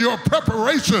bigger than your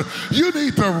preparation. You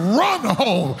need to run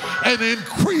home and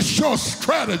increase your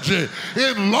strategy,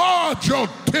 enlarge your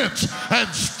tents, and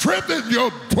strengthen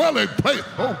your dwelling place.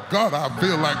 Oh, God, I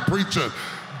feel like preaching.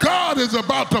 God is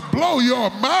about to blow your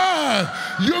mind.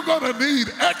 You're going to need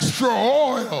extra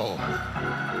oil.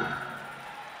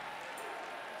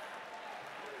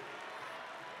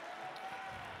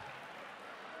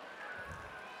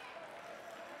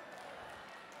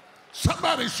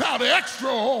 Somebody shout extra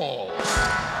oil.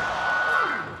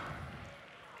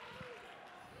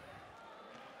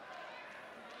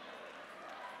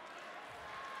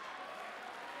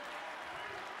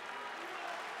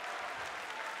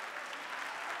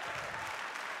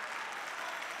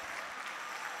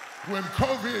 When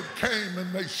COVID came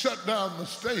and they shut down the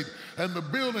state and the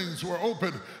buildings were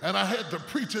open and I had to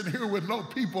preach in here with no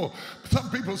people, some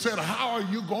people said, how are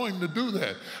you going to do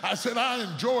that? I said, I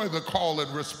enjoy the call and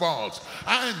response.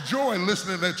 I enjoy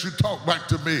listening that you talk back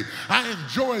to me. I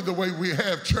enjoy the way we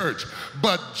have church.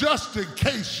 But just in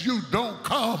case you don't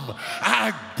come,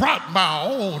 I brought my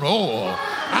own oil.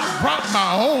 I brought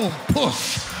my own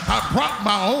push. I brought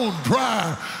my own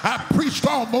drive. I preached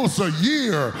almost a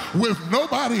year with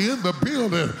nobody in the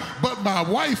building but my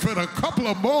wife and a couple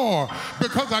of more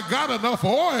because I got enough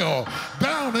oil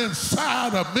down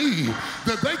inside of me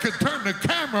that they can turn the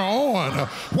camera on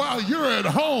while you're at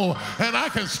home and I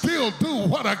can still do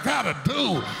what I gotta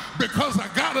do because I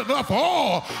got enough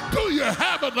oil. Do you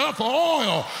have enough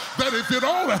oil that if you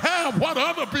don't have what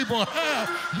other people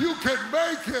have, you can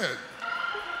make it?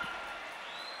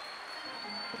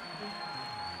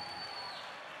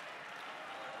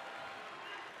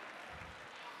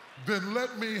 Then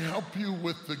let me help you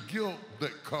with the guilt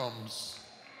that comes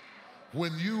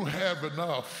when you have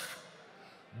enough,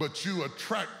 but you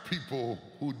attract people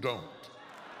who don't.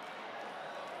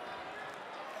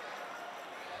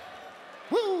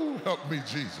 Woo, help me,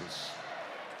 Jesus.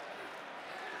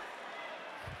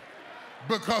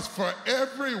 Because for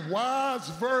every wise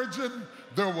virgin,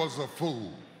 there was a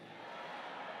fool.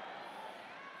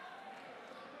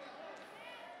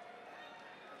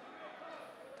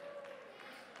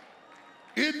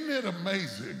 Isn't it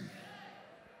amazing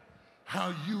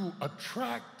how you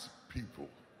attract people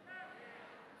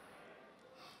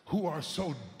who are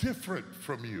so different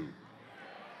from you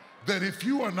that if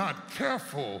you are not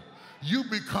careful, you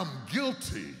become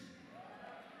guilty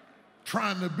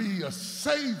trying to be a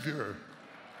savior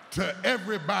to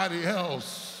everybody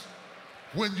else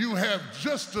when you have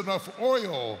just enough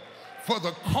oil for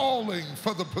the calling,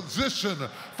 for the position,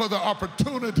 for the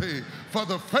opportunity, for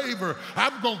the favor.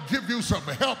 I'm going to give you some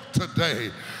help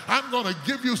today. I'm going to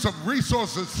give you some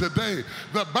resources today.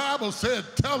 The Bible said,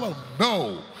 tell them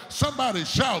no. Somebody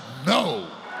shout no.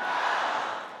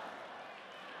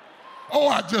 Oh,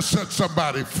 I just set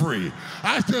somebody free.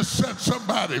 I just set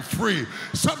somebody free.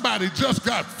 Somebody just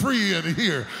got free in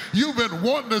here. You've been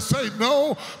wanting to say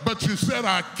no, but you said,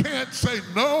 I can't say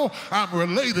no. I'm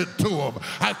related to them.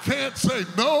 I can't say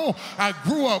no. I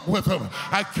grew up with them.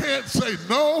 I can't say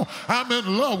no. I'm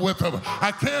in love with them.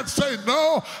 I can't say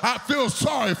no. I feel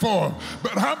sorry for them.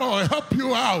 But I'm going to help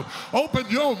you out. Open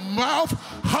your mouth,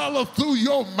 holler through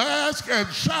your mask, and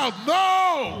shout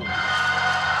no.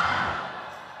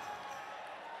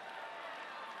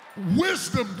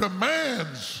 Wisdom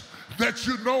demands that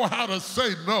you know how to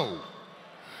say no.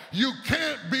 You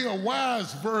can't be a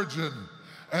wise virgin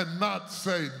and not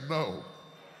say no.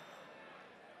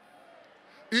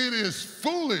 It is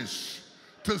foolish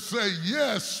to say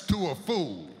yes to a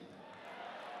fool.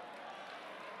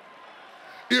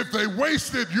 If they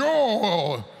wasted your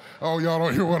oil, oh, y'all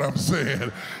don't hear what I'm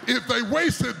saying. If they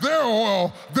wasted their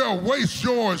oil, they'll waste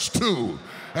yours too.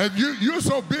 And you're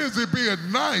so busy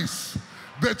being nice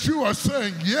that you are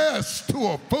saying yes to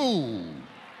a fool.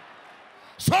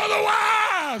 So the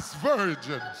wise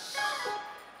virgins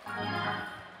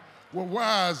were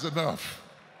wise enough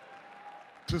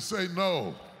to say,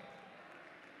 no,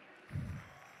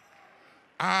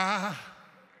 I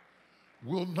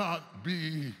will not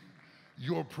be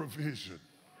your provision.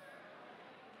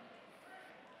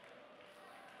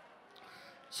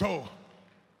 So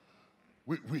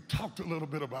we talked a little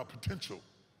bit about potential.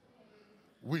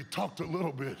 We talked a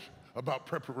little bit about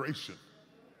preparation.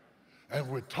 And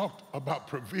we talked about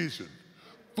provision.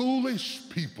 Foolish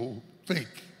people think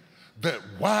that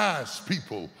wise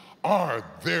people are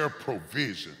their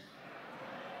provision.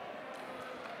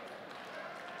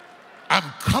 I'm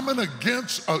coming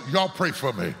against, y'all pray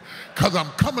for me, because I'm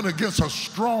coming against a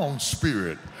strong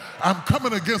spirit. I'm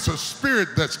coming against a spirit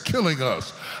that's killing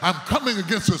us. I'm coming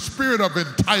against a spirit of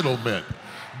entitlement.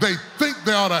 They think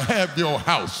they ought to have your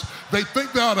house. They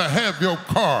think they ought to have your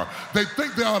car. They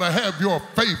think they ought to have your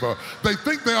favor. They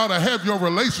think they ought to have your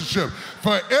relationship.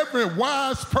 For every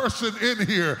wise person in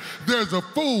here, there's a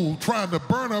fool trying to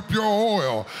burn up your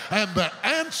oil. And the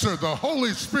answer the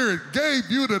Holy Spirit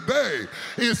gave you today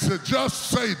is to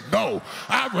just say no.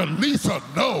 I release a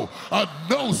no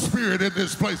spirit in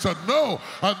this place. A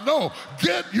no.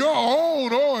 Get your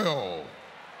own oil.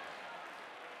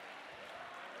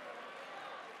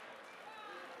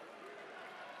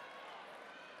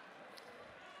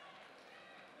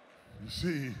 You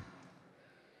see,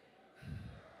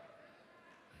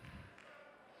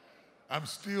 I'm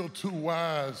still too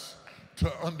wise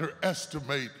to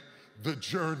underestimate the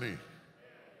journey.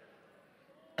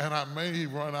 And I may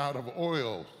run out of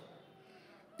oil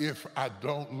if I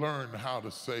don't learn how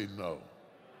to say no.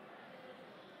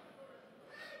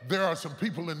 There are some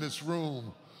people in this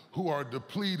room who are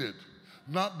depleted,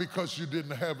 not because you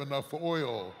didn't have enough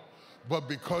oil, but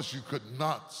because you could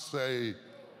not say no.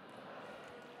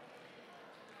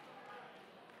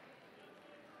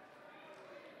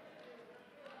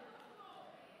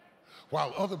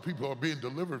 While other people are being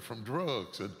delivered from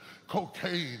drugs and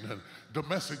cocaine and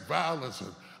domestic violence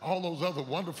and all those other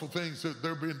wonderful things that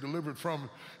they're being delivered from,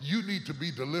 you need to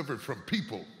be delivered from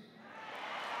people.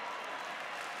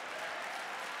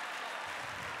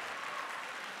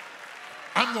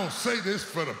 I'm going to say this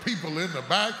for the people in the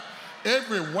back.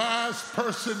 Every wise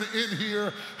person in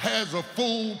here has a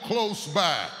fool close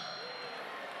by.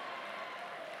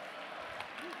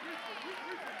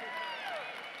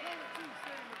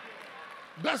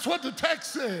 That's what the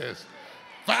text says.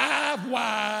 5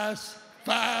 wise,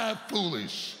 5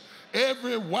 foolish.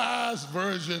 Every wise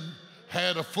virgin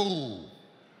had a fool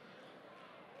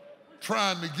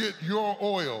trying to get your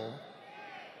oil.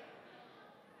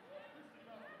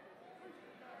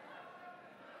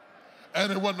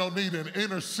 And it wasn't no need in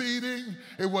interceding.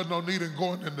 It wasn't no need in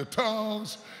going into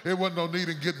tongues. It wasn't no need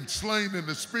in getting slain in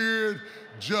the spirit.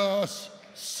 Just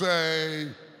say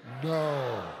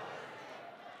no.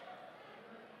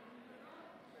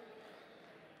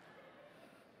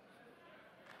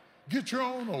 Get your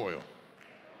own oil.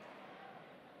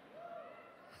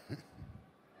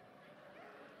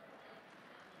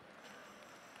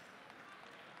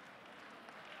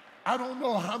 I don't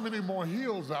know how many more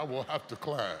hills I will have to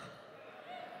climb.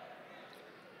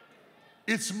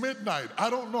 It's midnight. I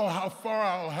don't know how far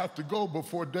I'll have to go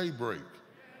before daybreak.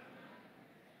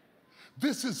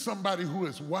 This is somebody who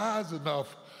is wise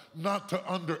enough not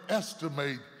to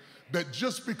underestimate that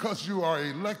just because you are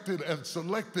elected and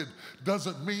selected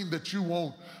doesn't mean that you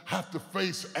won't have to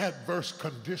face adverse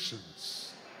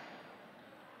conditions.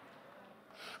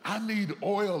 I need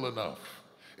oil enough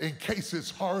in case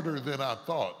it's harder than I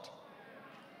thought.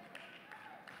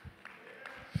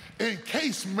 In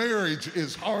case marriage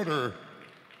is harder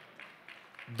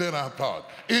than I thought.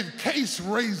 In case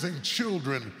raising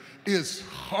children is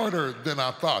harder than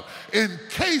I thought. In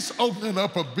case opening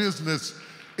up a business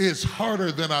is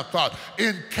harder than I thought.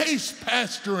 In case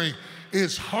pastoring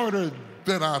is harder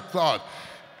than I thought.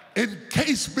 In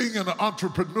case being an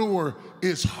entrepreneur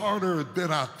is harder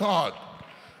than I thought,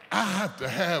 I have to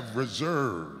have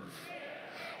reserve.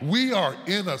 We are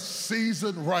in a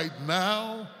season right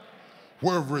now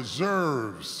where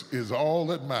reserves is all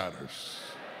that matters.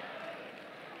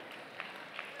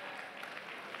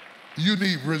 You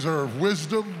need reserve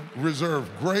wisdom, reserve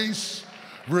grace,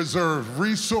 reserve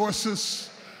resources.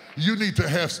 You need to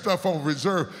have stuff on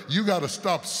reserve. You got to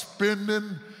stop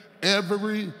spending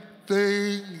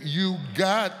everything you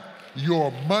got,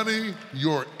 your money,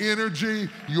 your energy,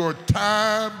 your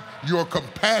time, your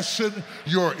compassion,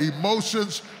 your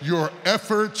emotions, your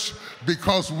efforts,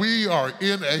 because we are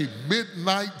in a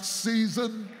midnight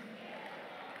season.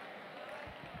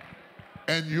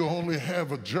 and you only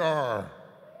have a jar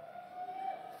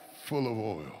full of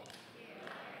oil.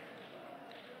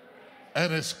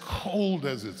 And as cold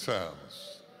as it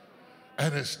sounds,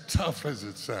 and as tough as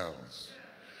it sounds,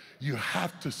 you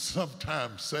have to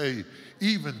sometimes say,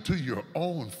 even to your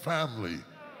own family,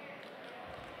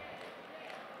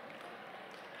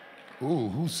 ooh,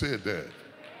 who said that?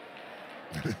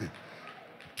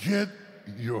 Get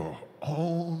your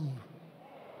own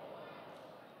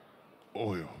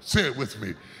oil. Say it with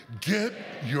me. Get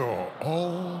your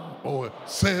own oil.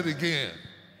 Say it again.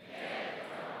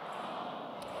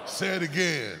 Say it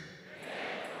again.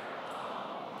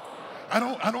 I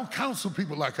don't counsel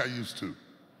people like I used to.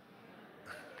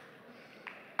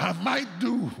 I might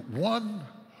do one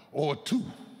or two.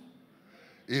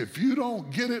 If you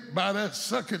don't get it by that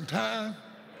second time,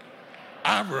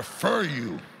 I refer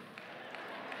you.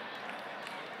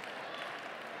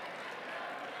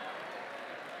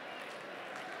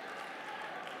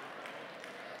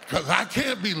 Because I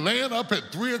can't be laying up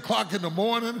at 3 o'clock in the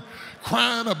morning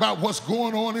crying about what's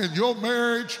going on in your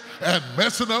marriage and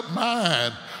messing up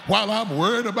mine while I'm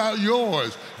worried about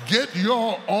yours. Get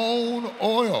your own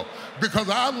oil. Because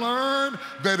I learned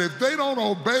that if they don't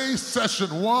obey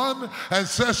session 1 and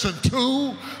session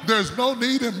 2, there's no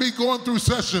need in me going through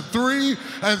session 3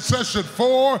 and session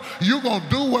 4. You're going to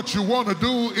do what you want to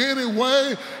do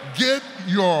anyway. Get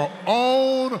your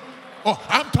own. Oh,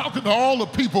 I'm talking to all the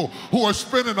people who are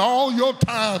spending all your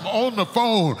time on the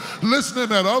phone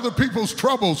listening at other people's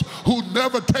troubles, who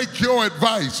never take your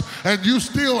advice, and you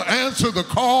still answer the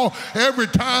call every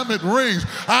time it rings.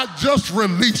 I just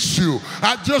released you.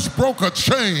 I just broke a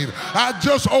chain. I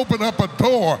just opened up a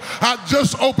door. I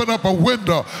just opened up a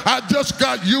window. I just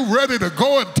got you ready to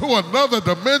go into another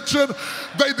dimension.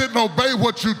 They didn't obey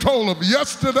what you told them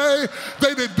yesterday.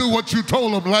 They didn't do what you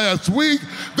told them last week.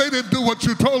 They didn't do what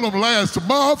you told them last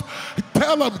month.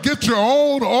 Tell them, get your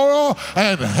own oil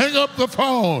and hang up the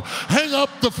phone. Hang up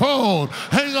the phone.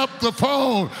 Hang up the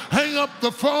phone. Hang up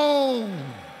the phone.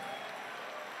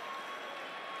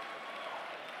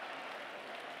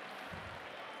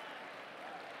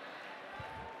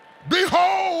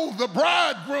 Behold, the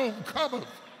bridegroom cometh.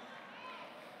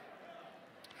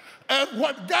 And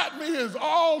what got me is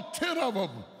all 10 of them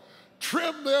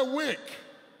trim their wick.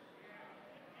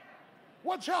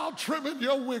 What y'all trimming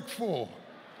your wick for?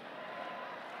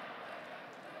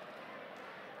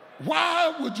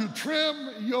 Why would you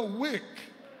trim your wick?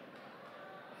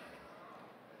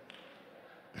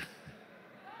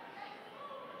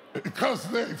 Because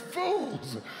they're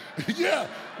fools. Yeah,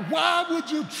 why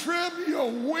would you trim your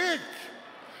wick?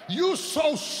 You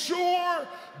so sure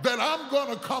that I'm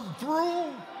gonna come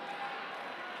through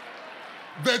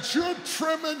that you're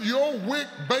trimming your wick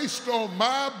based on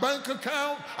my bank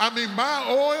account? I mean, my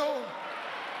oil?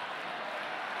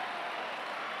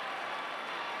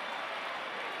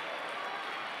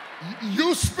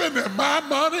 You're spending my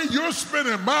money, you're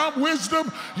spending my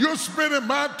wisdom, you're spending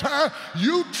my time.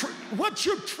 What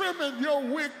you trimming your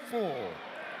wick for?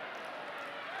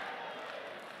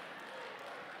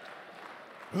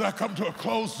 As I come to a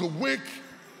close, the wick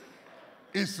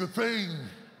is the thing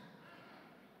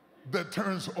that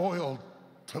turns oil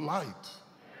to light.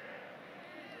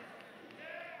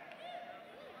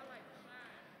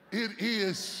 It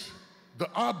is the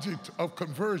object of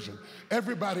conversion.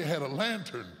 Everybody had a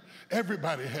lantern,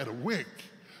 everybody had a wick,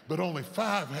 but only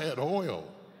 5 had oil.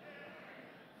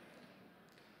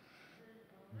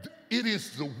 It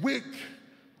is the wick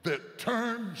that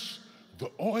turns the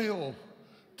oil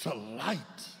to light.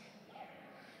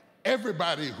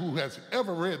 Everybody who has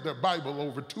ever read their Bible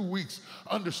over 2 weeks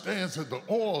understands that the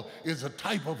oil is a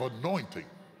type of anointing.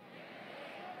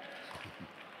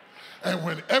 And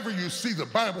whenever you see the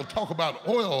Bible talk about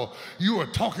oil, you are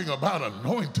talking about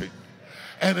anointing.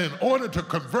 And in order to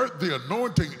convert the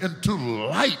anointing into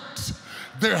light,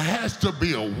 there has to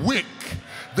be a wick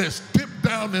that's dipped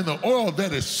down in the oil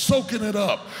that is soaking it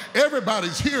up.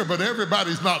 Everybody's here, but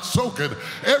everybody's not soaking.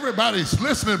 Everybody's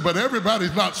listening, but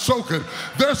everybody's not soaking.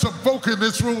 There's some folk in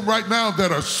this room right now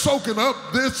that are soaking up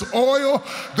this oil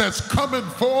that's coming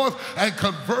forth and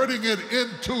converting it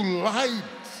into light.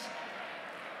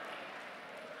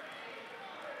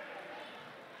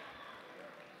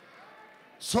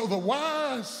 So the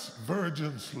wise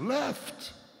virgins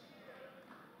left.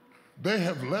 They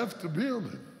have left the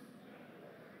building.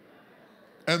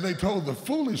 And they told the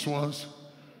foolish ones,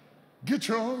 get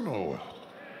your own oil.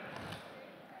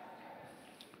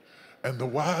 And the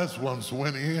wise ones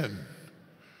went in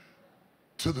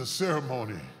to the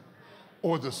ceremony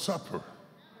or the supper,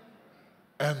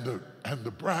 and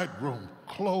the bridegroom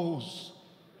closed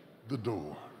the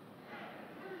door.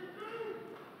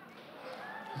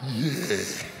 Yeah.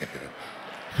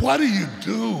 What do you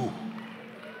do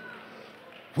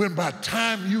when by the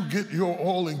time you get your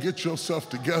oil and get yourself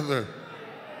together,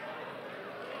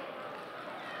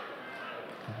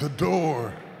 the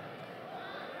door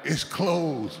is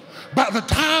closed? By the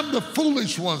time the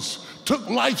foolish ones took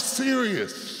life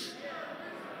serious,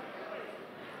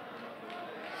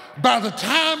 by the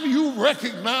time you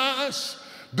recognize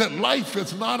that life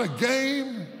is not a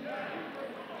game,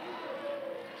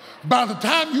 by the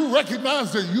time you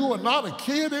recognize that you are not a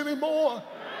kid anymore,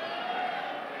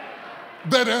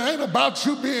 that it ain't about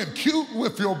you being cute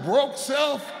with your broke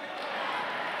self,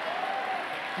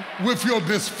 with your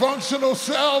dysfunctional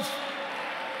self.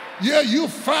 Yeah, you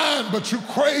fine, but you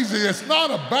crazy. It's not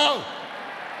about.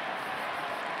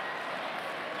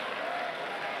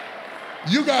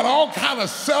 You got all kind of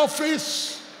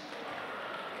selfies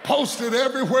posted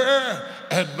everywhere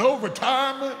and no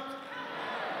retirement.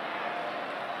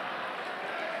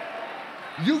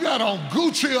 You got on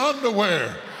Gucci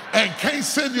underwear and can't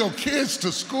send your kids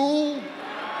to school.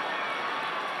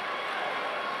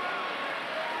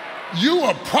 You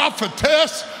a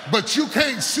prophetess, but you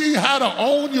can't see how to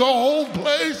own your own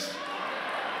place.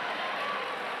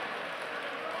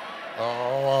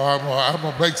 Oh, I'm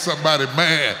gonna make somebody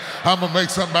mad. I'm gonna make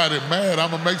somebody mad.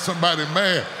 I'm gonna make somebody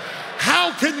mad.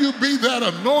 How can you be that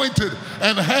anointed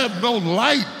and have no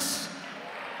lights?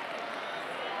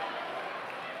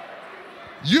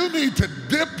 You need to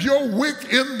dip your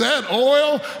wick in that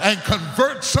oil and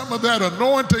convert some of that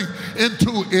anointing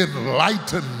into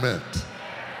enlightenment.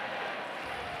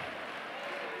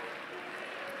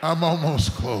 I'm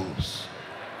almost close.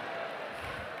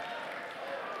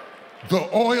 The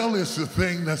oil is the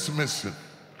thing that's missing.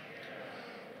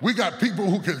 We got people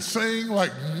who can sing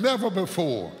like never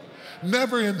before.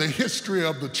 Never in the history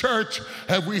of the church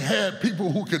have we had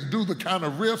people who can do the kind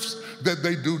of riffs that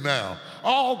they do now.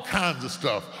 All kinds of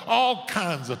stuff, all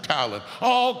kinds of talent,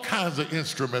 all kinds of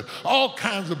instruments, all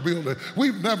kinds of buildings.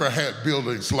 We've never had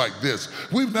buildings like this.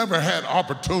 We've never had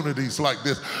opportunities like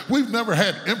this. We've never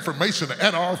had information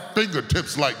at our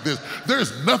fingertips like this.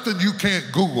 There's nothing you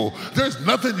can't Google. There's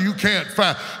nothing you can't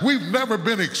find. We've never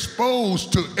been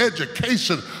exposed to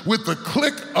education with the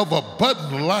click of a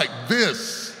button like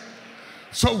this.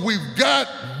 So we've got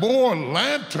more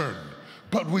lantern,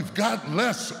 but we've got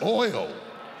less oil.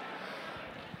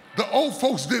 The old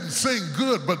folks didn't sing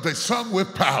good, but they sung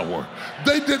with power.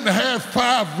 They didn't have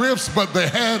 5 riffs, but they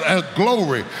had a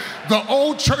glory. The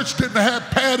old church didn't have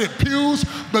padded pews,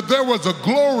 but there was a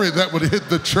glory that would hit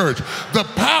the church. The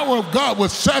power of God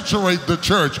would saturate the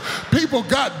church. People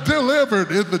got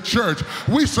delivered in the church.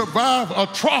 We survived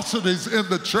atrocities in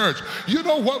the church. You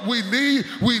know what we need?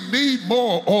 We need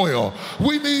more oil.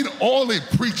 We need oily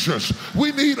preachers.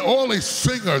 We need oily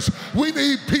singers. We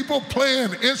need people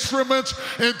playing instruments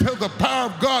until the power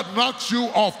of God knocks you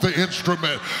off the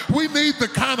instrument. We need the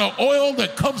kind of oil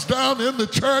that comes down in the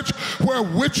church where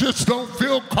witches don't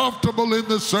feel comfortable in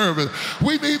the service.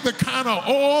 We need the kind of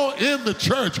oil in the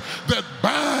church that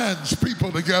binds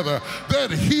people together,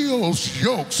 that heals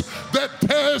yokes, that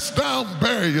tears down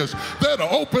barriers, that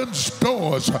opens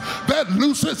doors, that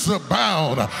loosens the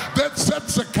bound, that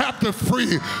sets the captive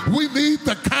free. We need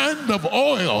the kind of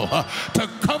oil to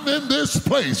come in this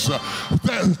place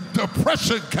that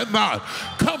depression cannot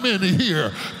come in here,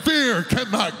 fear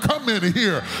cannot come in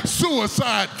here,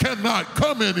 suicide cannot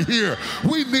come in here.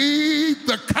 We need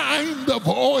the kind of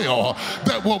oil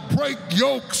that will break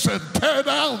yokes and tear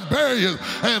down barriers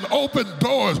and open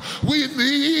doors. We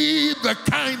need the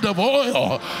kind of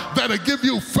oil that'll give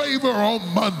you favor on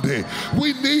Monday.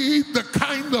 We need the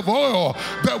kind of oil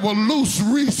that will loose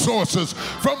resources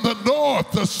from the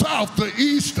north, the south, the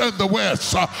east, and the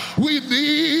west. We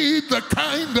need the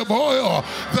kind of oil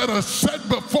that'll set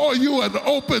before you an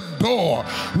open door.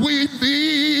 We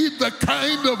need the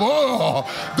kind of oil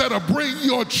that'll bring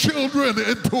your children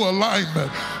into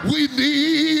alignment. We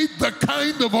need the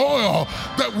kind of oil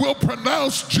that will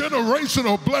pronounce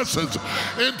generational blessings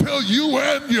until you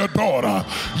and your daughter,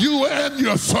 you and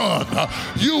your son,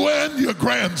 you and your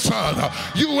grandson,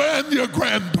 you and your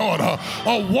granddaughter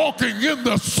are walking in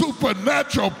the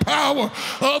supernatural power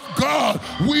of God.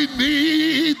 We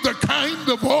need the kind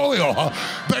of oil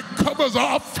that covers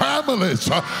our families,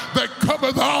 that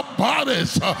covers our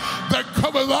bodies, that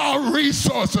covers our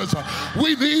resources.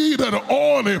 We need an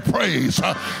oily praise.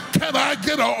 Can I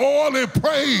get an oily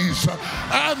praise?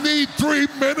 I need 3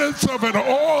 minutes of an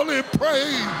oily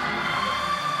praise.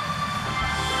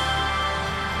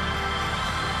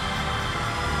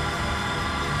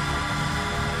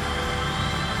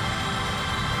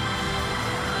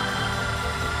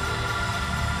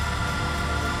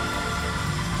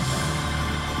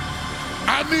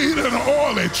 need an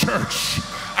oily church.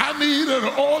 I need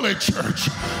an oily church.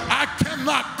 I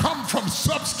cannot come from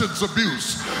substance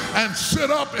abuse and sit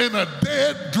up in a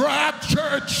dead, dry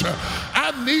church.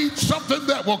 I need something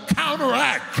that will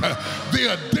counteract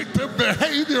the addictive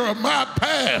behavior of my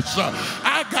past.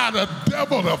 I got a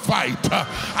devil to fight.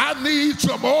 I need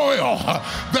some oil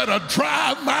that'll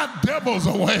drive my devils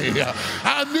away.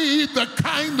 I need the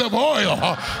kind of oil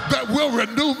that will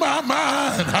renew my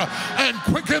mind and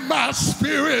quicken my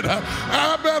spirit.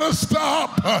 I better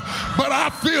stop, but I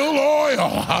feel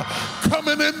oil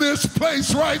coming in this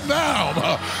place right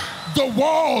now. The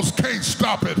walls can't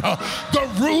stop it. The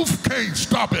roof can't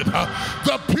stop it.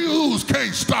 The pews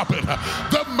can't stop it.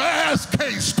 The mask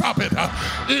can't stop it.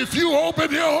 If you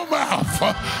open your mouth,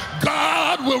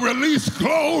 God will release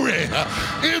glory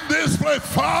in this place.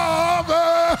 Father,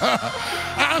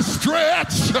 I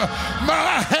stretch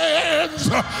my hands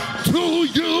to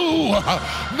you.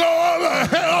 No other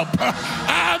help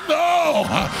I know.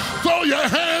 Throw your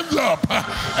hands up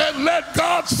and let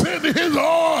God send his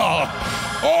oil.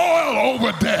 Oil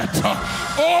over death,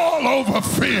 oil over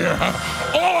fear,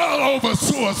 oil over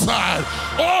suicide,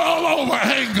 oil over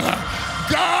anger.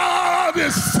 God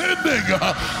is sending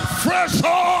fresh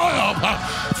oil,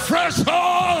 fresh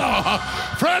oil,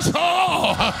 fresh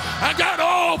oil. I got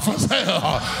oil for sale.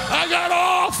 I got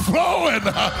oil flowing.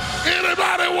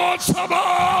 Anybody want some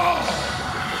oil?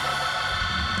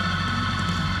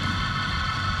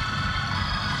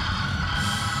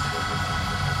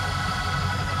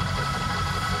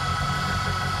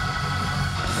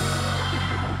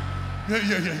 Yeah.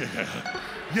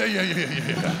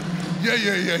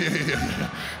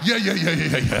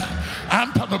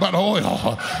 I'm talking about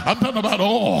oil. I'm talking about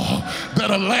oil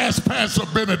that'll last past a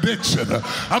benediction.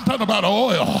 I'm talking about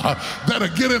oil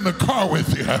that'll get in the car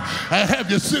with you and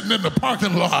have you sitting in the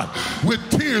parking lot with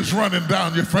tears running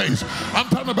down your face. I'm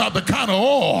talking about the kind of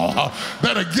oil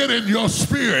that'll get in your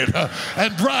spirit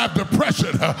and drive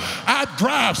depression. I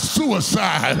drive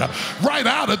suicide right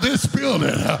out of this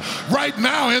building right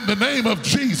now in the name of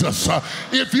Jesus.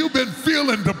 If you've been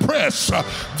feeling depressed,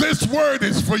 this word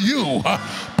is for you.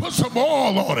 Put some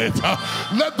oil on it.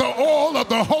 Let the oil of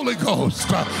the Holy Ghost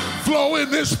flow in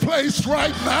this place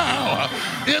right now.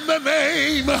 In the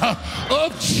name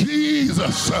of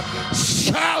Jesus.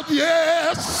 Shout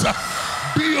yes.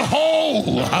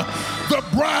 Behold, the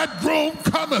bridegroom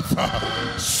cometh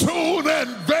soon, and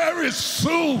very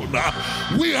soon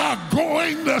we are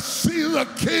going to see the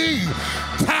King.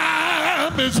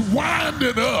 Time is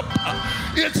winding up.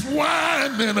 It's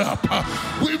winding up.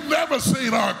 We've never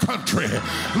seen our country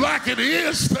like it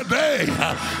is today.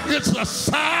 It's a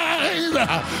sign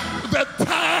that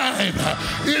time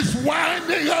is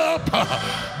winding up.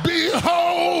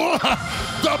 Behold,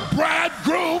 the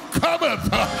bridegroom cometh.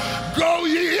 Go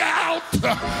ye out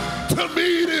to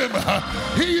meet him.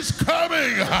 He's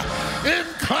coming in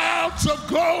clouds of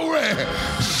glory.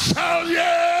 Shout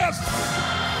yes.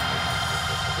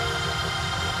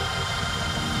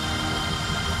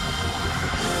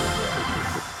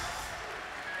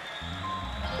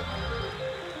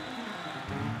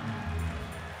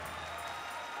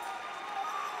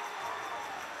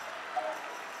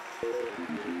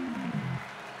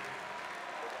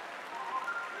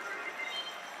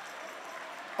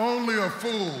 Only a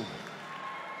fool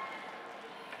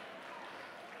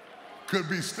could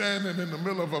be standing in the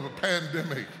middle of a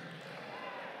pandemic,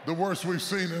 the worst we've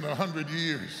seen in 100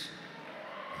 years,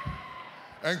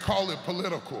 and call it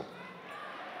political,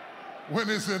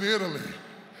 when it's in Italy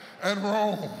and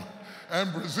Rome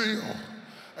and Brazil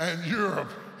and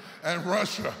Europe and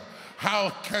Russia. How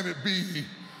can it be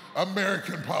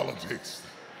American politics?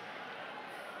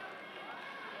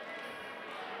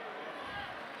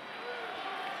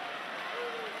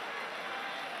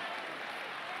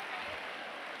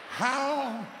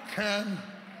 How can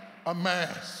a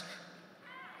mask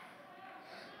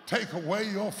take away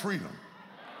your freedom,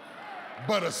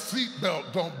 but a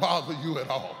seatbelt don't bother you at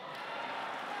all?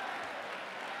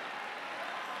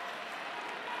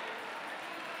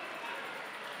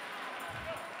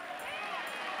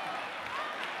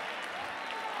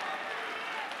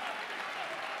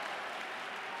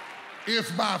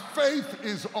 If my faith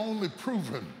is only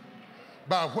proven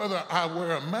by whether I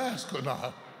wear a mask or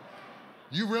not,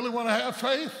 you really want to have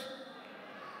faith?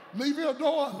 Leave your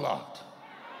door unlocked.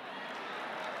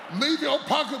 Leave your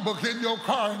pocketbook in your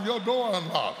car and your door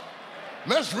unlocked.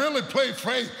 Let's really play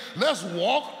faith. Let's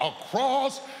walk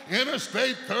across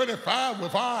Interstate 35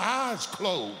 with our eyes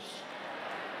closed.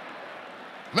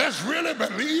 Let's really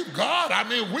believe God. I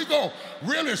mean, we're going to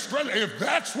really struggle. If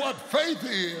that's what faith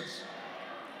is,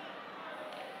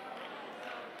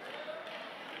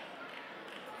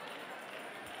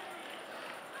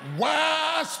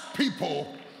 Wise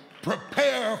people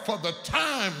prepare for the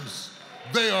times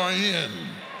they are in.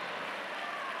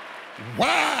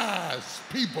 Wise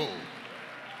people.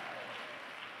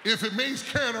 If it means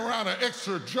carrying around an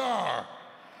extra jar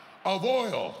of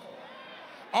oil,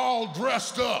 all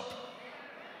dressed up,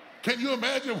 can you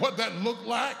imagine what that looked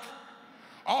like?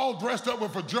 All dressed up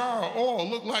with a jar of oil,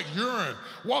 look like urine,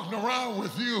 walking around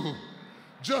with you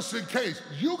just in case.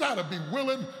 You got to be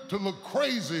willing to look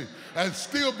crazy and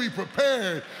still be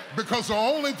prepared, because the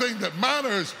only thing that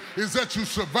matters is that you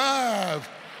survive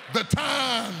the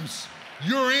times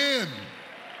you're in.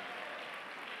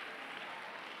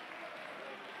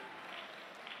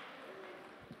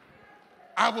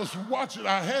 I was watching,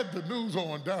 I had the news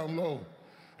on down low,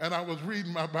 and I was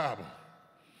reading my Bible,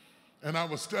 and I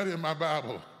was studying my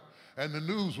Bible, and the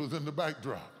news was in the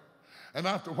backdrop. And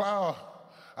after a while,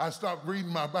 I stopped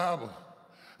reading my Bible,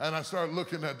 and I started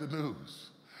looking at the news.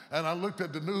 And I looked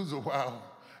at the news a while,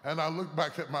 and I looked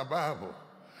back at my Bible.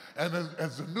 And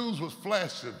as the news was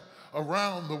flashing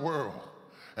around the world,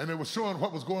 and it was showing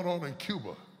what was going on in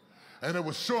Cuba, and it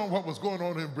was showing what was going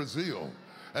on in Brazil,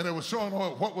 and it was showing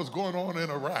what was going on in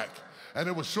Iraq, and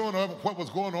it was showing what was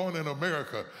going on in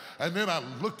America. And then I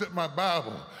looked at my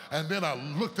Bible, and then I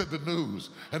looked at the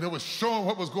news, and it was showing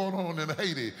what was going on in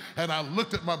Haiti. And I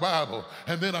looked at my Bible,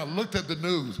 and then I looked at the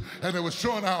news, and it was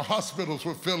showing how hospitals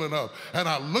were filling up. And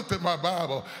I looked at my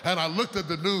Bible, and I looked at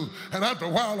the news, and after a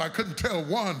while I couldn't tell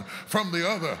one from the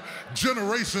other.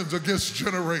 Generations against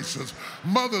generations,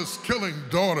 mothers killing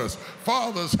daughters,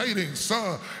 fathers hating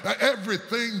sons,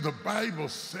 everything the Bible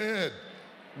said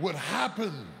would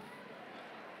happen.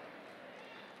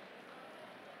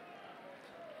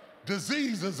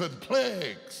 Diseases and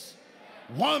plagues,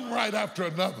 one right after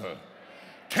another.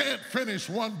 Can't finish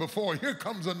one before, here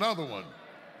comes another one.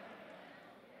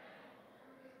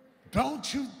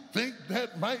 Don't you think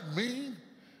that might mean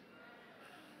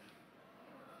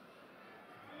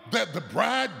that the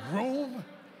bridegroom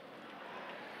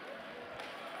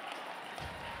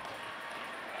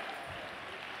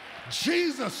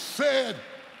Jesus said,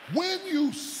 when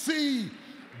you see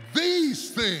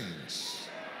these things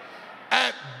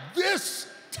at this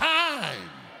time,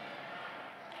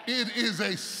 it is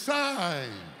a sign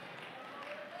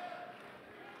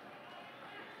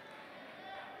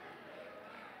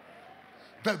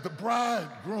that the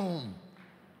bridegroom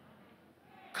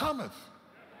cometh.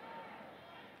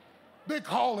 They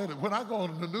call it, when I go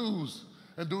on the news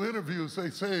and do interviews, they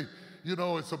say, you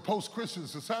know, it's a post-Christian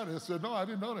society. I said, no, I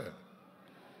didn't know that,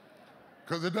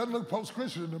 because it doesn't look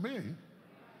post-Christian to me.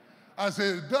 I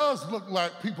said, it does look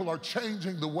like people are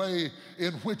changing the way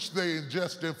in which they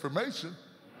ingest information.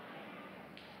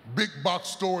 Big box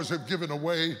stores have given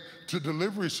away to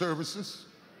delivery services.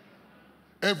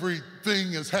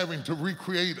 Everything is having to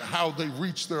recreate how they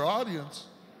reach their audience.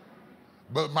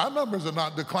 But my numbers are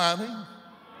not declining.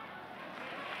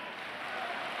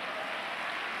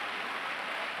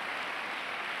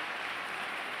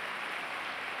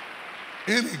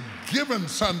 Any given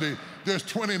Sunday, there's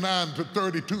 29 to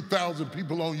 32,000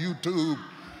 people on YouTube.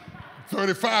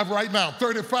 35 right now,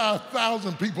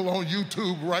 35,000 people on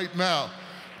YouTube right now.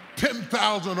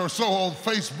 10,000 or so on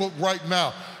Facebook right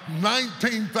now.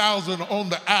 19,000 on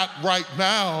the app right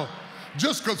now.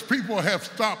 Just because people have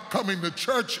stopped coming to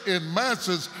church in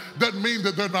masses doesn't mean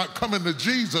that they're not coming to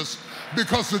Jesus,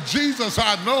 because the Jesus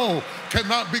I know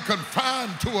cannot be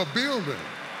confined to a building.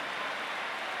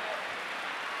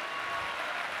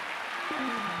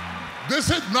 This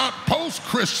is not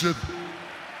post-Christian.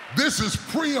 This is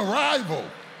pre-arrival.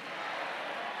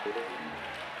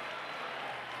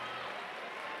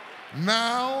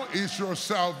 Now is your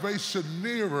salvation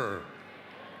nearer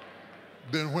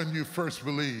than when you first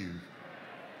believed.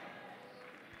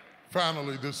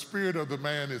 Finally, the spirit of the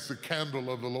man is the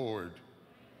candle of the Lord.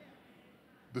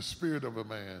 The spirit of a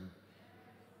man,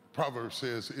 Proverbs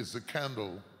says, is the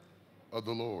candle of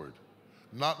the Lord.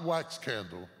 Not wax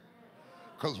candle,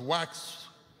 because wax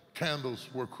candles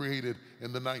were created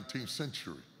in the 19th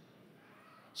century.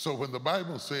 So when the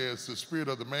Bible says the spirit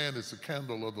of the man is the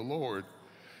candle of the Lord,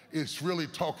 it's really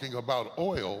talking about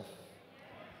oil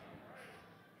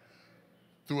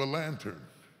through a lantern.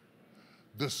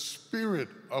 The spirit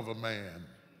of a man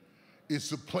is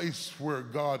the place where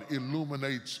God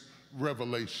illuminates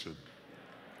revelation.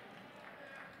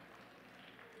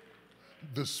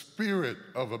 The spirit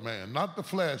of a man, not the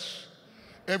flesh.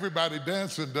 Everybody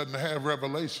dancing doesn't have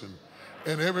revelation,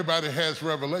 and everybody has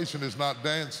revelation is not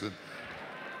dancing.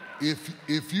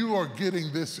 If you are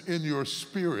getting this in your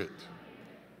spirit,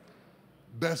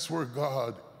 that's where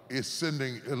God is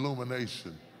sending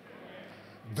illumination.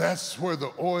 That's where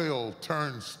the oil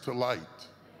turns to light.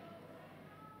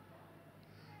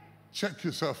 Check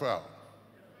yourself out.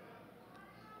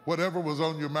 Whatever was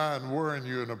on your mind worrying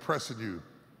you and oppressing you,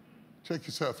 check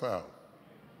yourself out.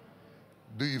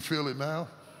 Do you feel it now?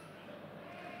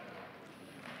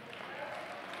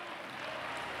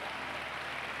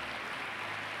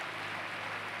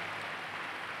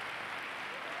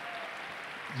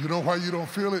 You know why you don't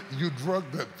feel it? You drug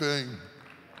that thing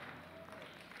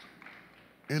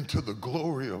into the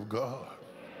glory of God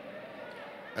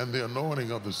and the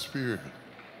anointing of the Spirit.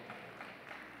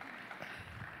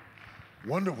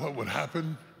 Wonder what would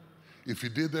happen if you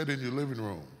did that in your living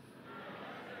room,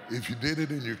 if you did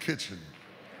it in your kitchen,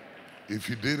 if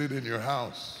you did it in your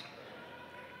house.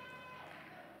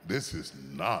 This is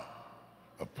not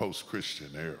a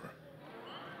post-Christian era.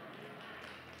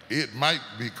 It might,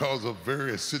 because of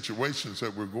various situations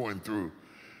that we're going through,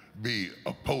 be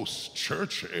a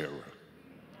post-church era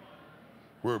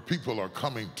where people are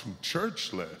coming to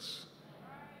church less.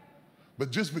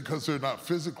 But just because they're not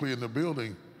physically in the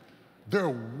building, there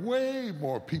are way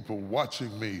more people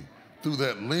watching me through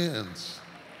that lens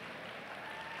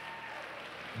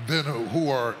than who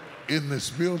are in this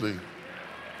building.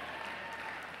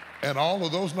 And all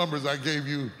of those numbers I gave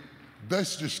you,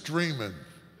 that's just streaming.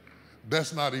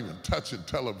 That's not even touching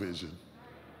television.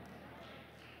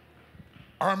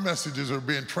 Our messages are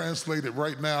being translated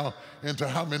right now into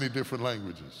how many different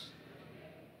languages?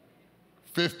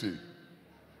 50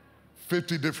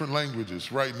 different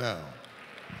languages right now.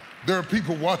 There are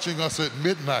people watching us at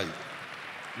midnight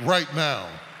right now.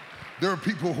 There are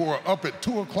people who are up at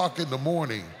 2 o'clock in the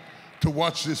morning to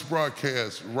watch this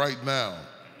broadcast right now.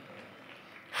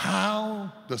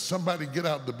 How does somebody get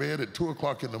out of the bed at 2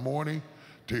 o'clock in the morning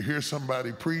to hear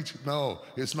somebody preach? No,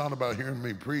 it's not about hearing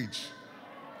me preach.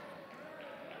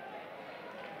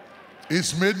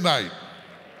 It's midnight.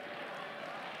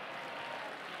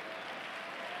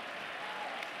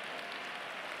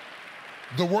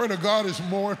 The Word of God is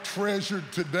more treasured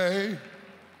today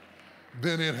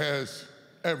than it has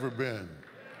ever been.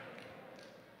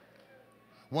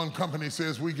 One company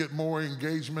says we get more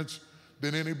engagements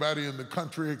than anybody in the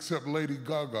country except Lady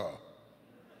Gaga.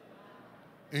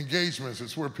 Engagements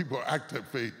is where people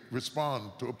activate,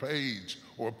 respond to a page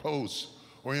or a post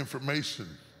or information.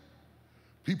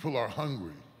 People are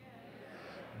hungry.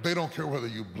 They don't care whether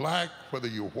you're black, whether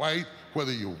you're white,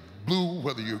 whether you're blue,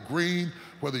 whether you're green,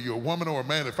 whether you're a woman or a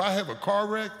man. If I have a car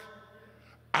wreck,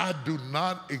 I do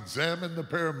not examine the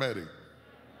paramedic.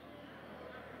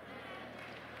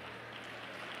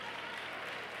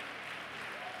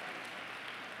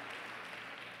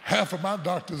 Half of my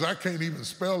doctors, I can't even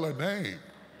spell their name.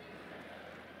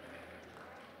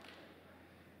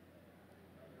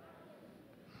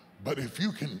 But if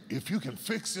you can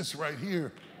fix this right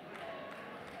here,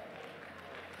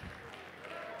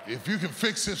 if you can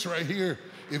fix this right here,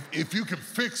 if you can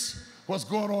fix what's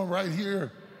going on right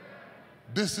here,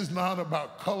 this is not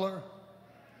about color.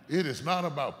 It is not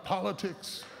about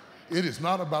politics. It is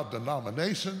not about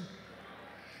denomination.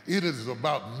 It is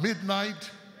about midnight,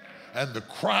 and the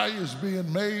cry is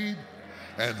being made,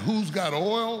 and who's got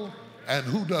oil and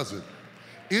who doesn't.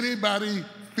 Anybody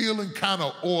feeling kind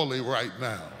of oily right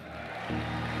now?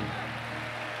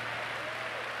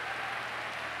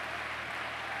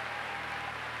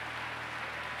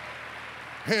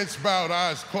 Heads bowed,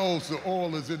 eyes closed, the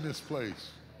oil is in this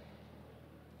place.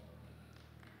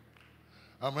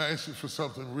 I'm going to ask you for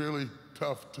something really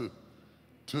tough to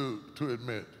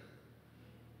admit.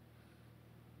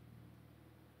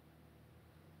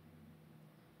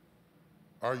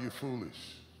 Are you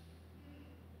foolish?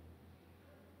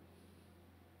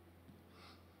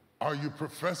 Are you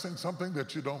professing something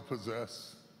that you don't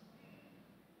possess?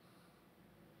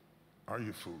 Are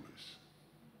you foolish?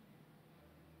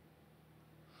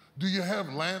 Do you have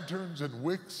lanterns and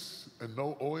wicks and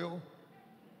no oil?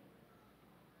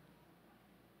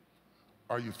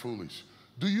 Are you foolish?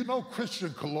 Do you know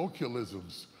Christian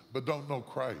colloquialisms but don't know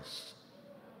Christ?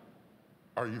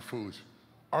 Are you foolish?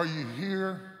 Are you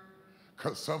here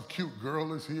because some cute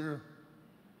girl is here?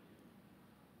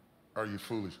 Are you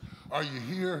foolish? Are you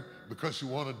here because you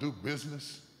want to do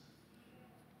business?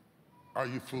 Are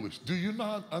you foolish? Do you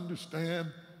not understand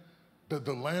that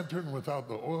the lantern without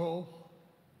the oil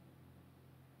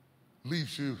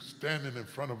leaves you standing in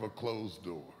front of a closed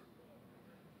door?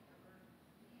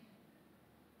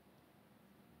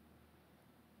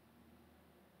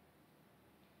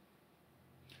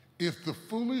 If the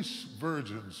foolish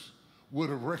virgins would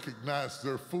have recognized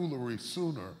their foolery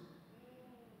sooner,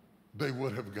 they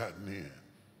would have gotten in.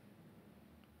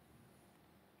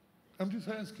 I'm just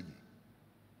asking you.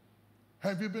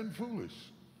 Have you been foolish?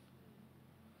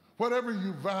 Whatever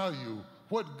you value,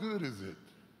 what good is it?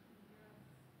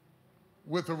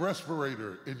 with a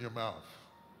respirator in your mouth.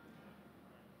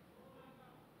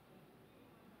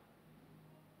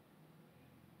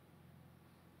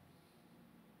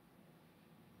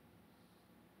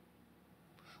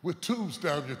 With tubes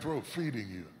down your throat feeding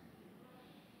you.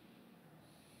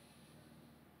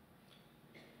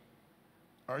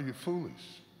 Are you foolish?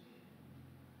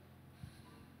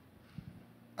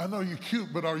 I know you're cute,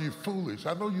 but are you foolish?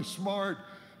 I know you're smart.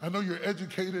 I know you're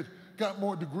educated, got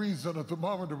more degrees than a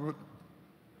thermometer, but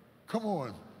come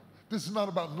on. This is not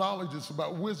about knowledge, it's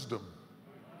about wisdom.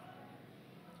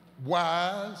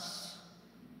 Wise,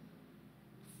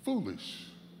 foolish.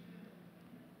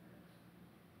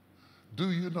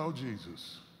 Do you know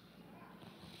Jesus?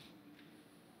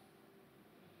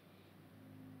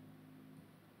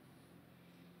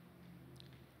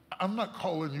 I'm not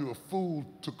calling you a fool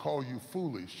to call you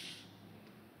foolish,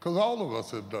 because all of us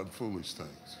have done foolish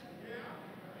things.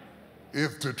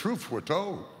 If the truth were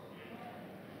told.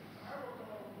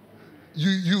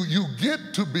 You get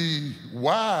to be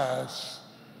wise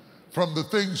from the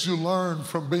things you learn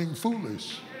from being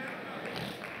foolish.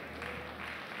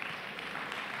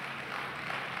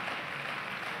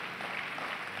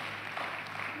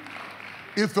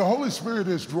 If the Holy Spirit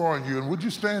is drawing you, and would you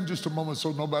stand just a moment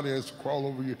so nobody has to crawl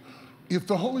over you? If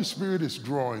the Holy Spirit is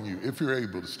drawing you, if you're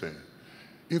able to stand,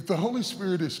 if the Holy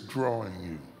Spirit is drawing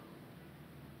you,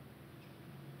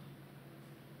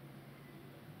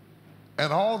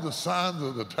 and all the signs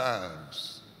of the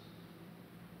times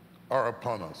are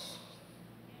upon us,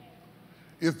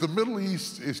 if the Middle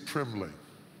East is trembling,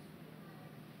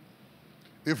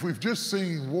 if we've just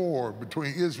seen war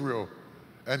between Israel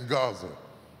and Gaza,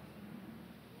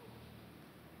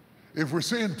 if we're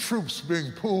seeing troops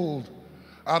being pulled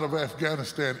out of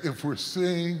Afghanistan, if we're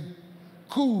seeing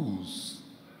coups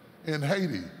in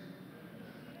Haiti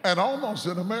and almost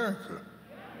in America,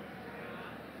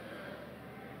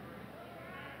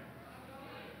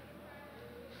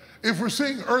 if we're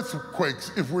seeing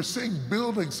earthquakes, if we're seeing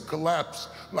buildings collapse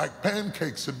like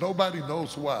pancakes and nobody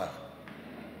knows why,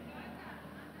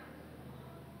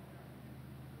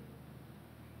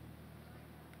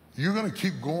 you're going to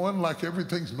keep going like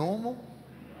everything's normal?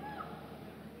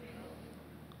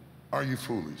 Are you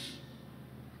foolish?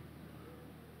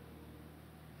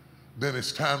 Then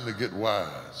it's time to get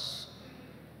wise.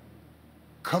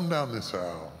 Come down this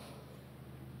aisle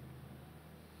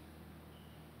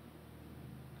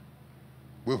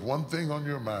with one thing on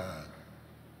your mind: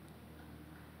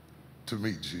 to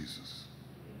meet Jesus.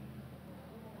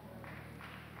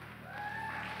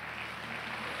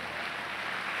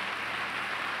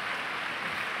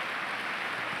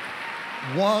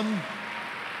 One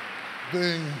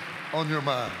thing on your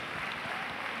mind.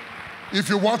 If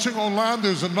you're watching online,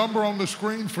 there's a number on the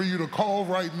screen for you to call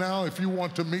right now if you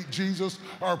want to meet Jesus.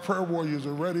 Our prayer warriors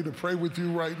are ready to pray with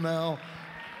you right now.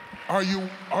 Are you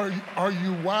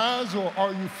wise or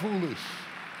are you foolish?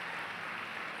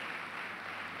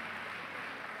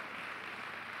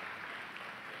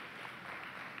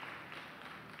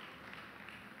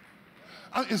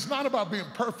 It's not about being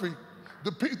perfect.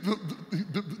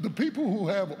 The people who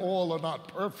have oil are not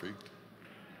perfect.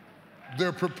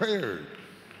 They're prepared.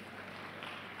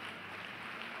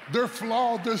 They're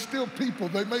flawed. They're still people.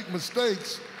 They make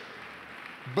mistakes,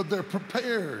 but they're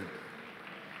prepared.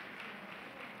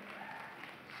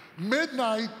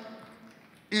 Midnight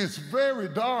is very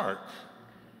dark,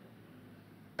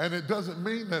 and it doesn't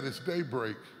mean that it's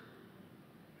daybreak.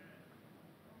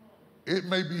 It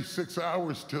may be 6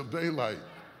 hours till daylight.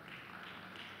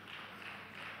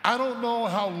 I don't know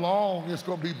how long it's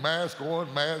going to be mask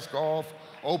on, mask off,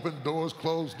 open doors,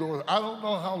 closed doors. I don't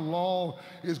know how long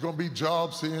it's going to be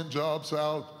jobs in, jobs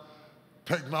out,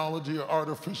 technology or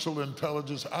artificial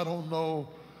intelligence. I don't know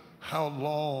how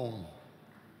long.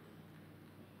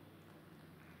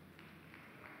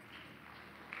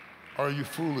 Are you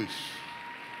foolish?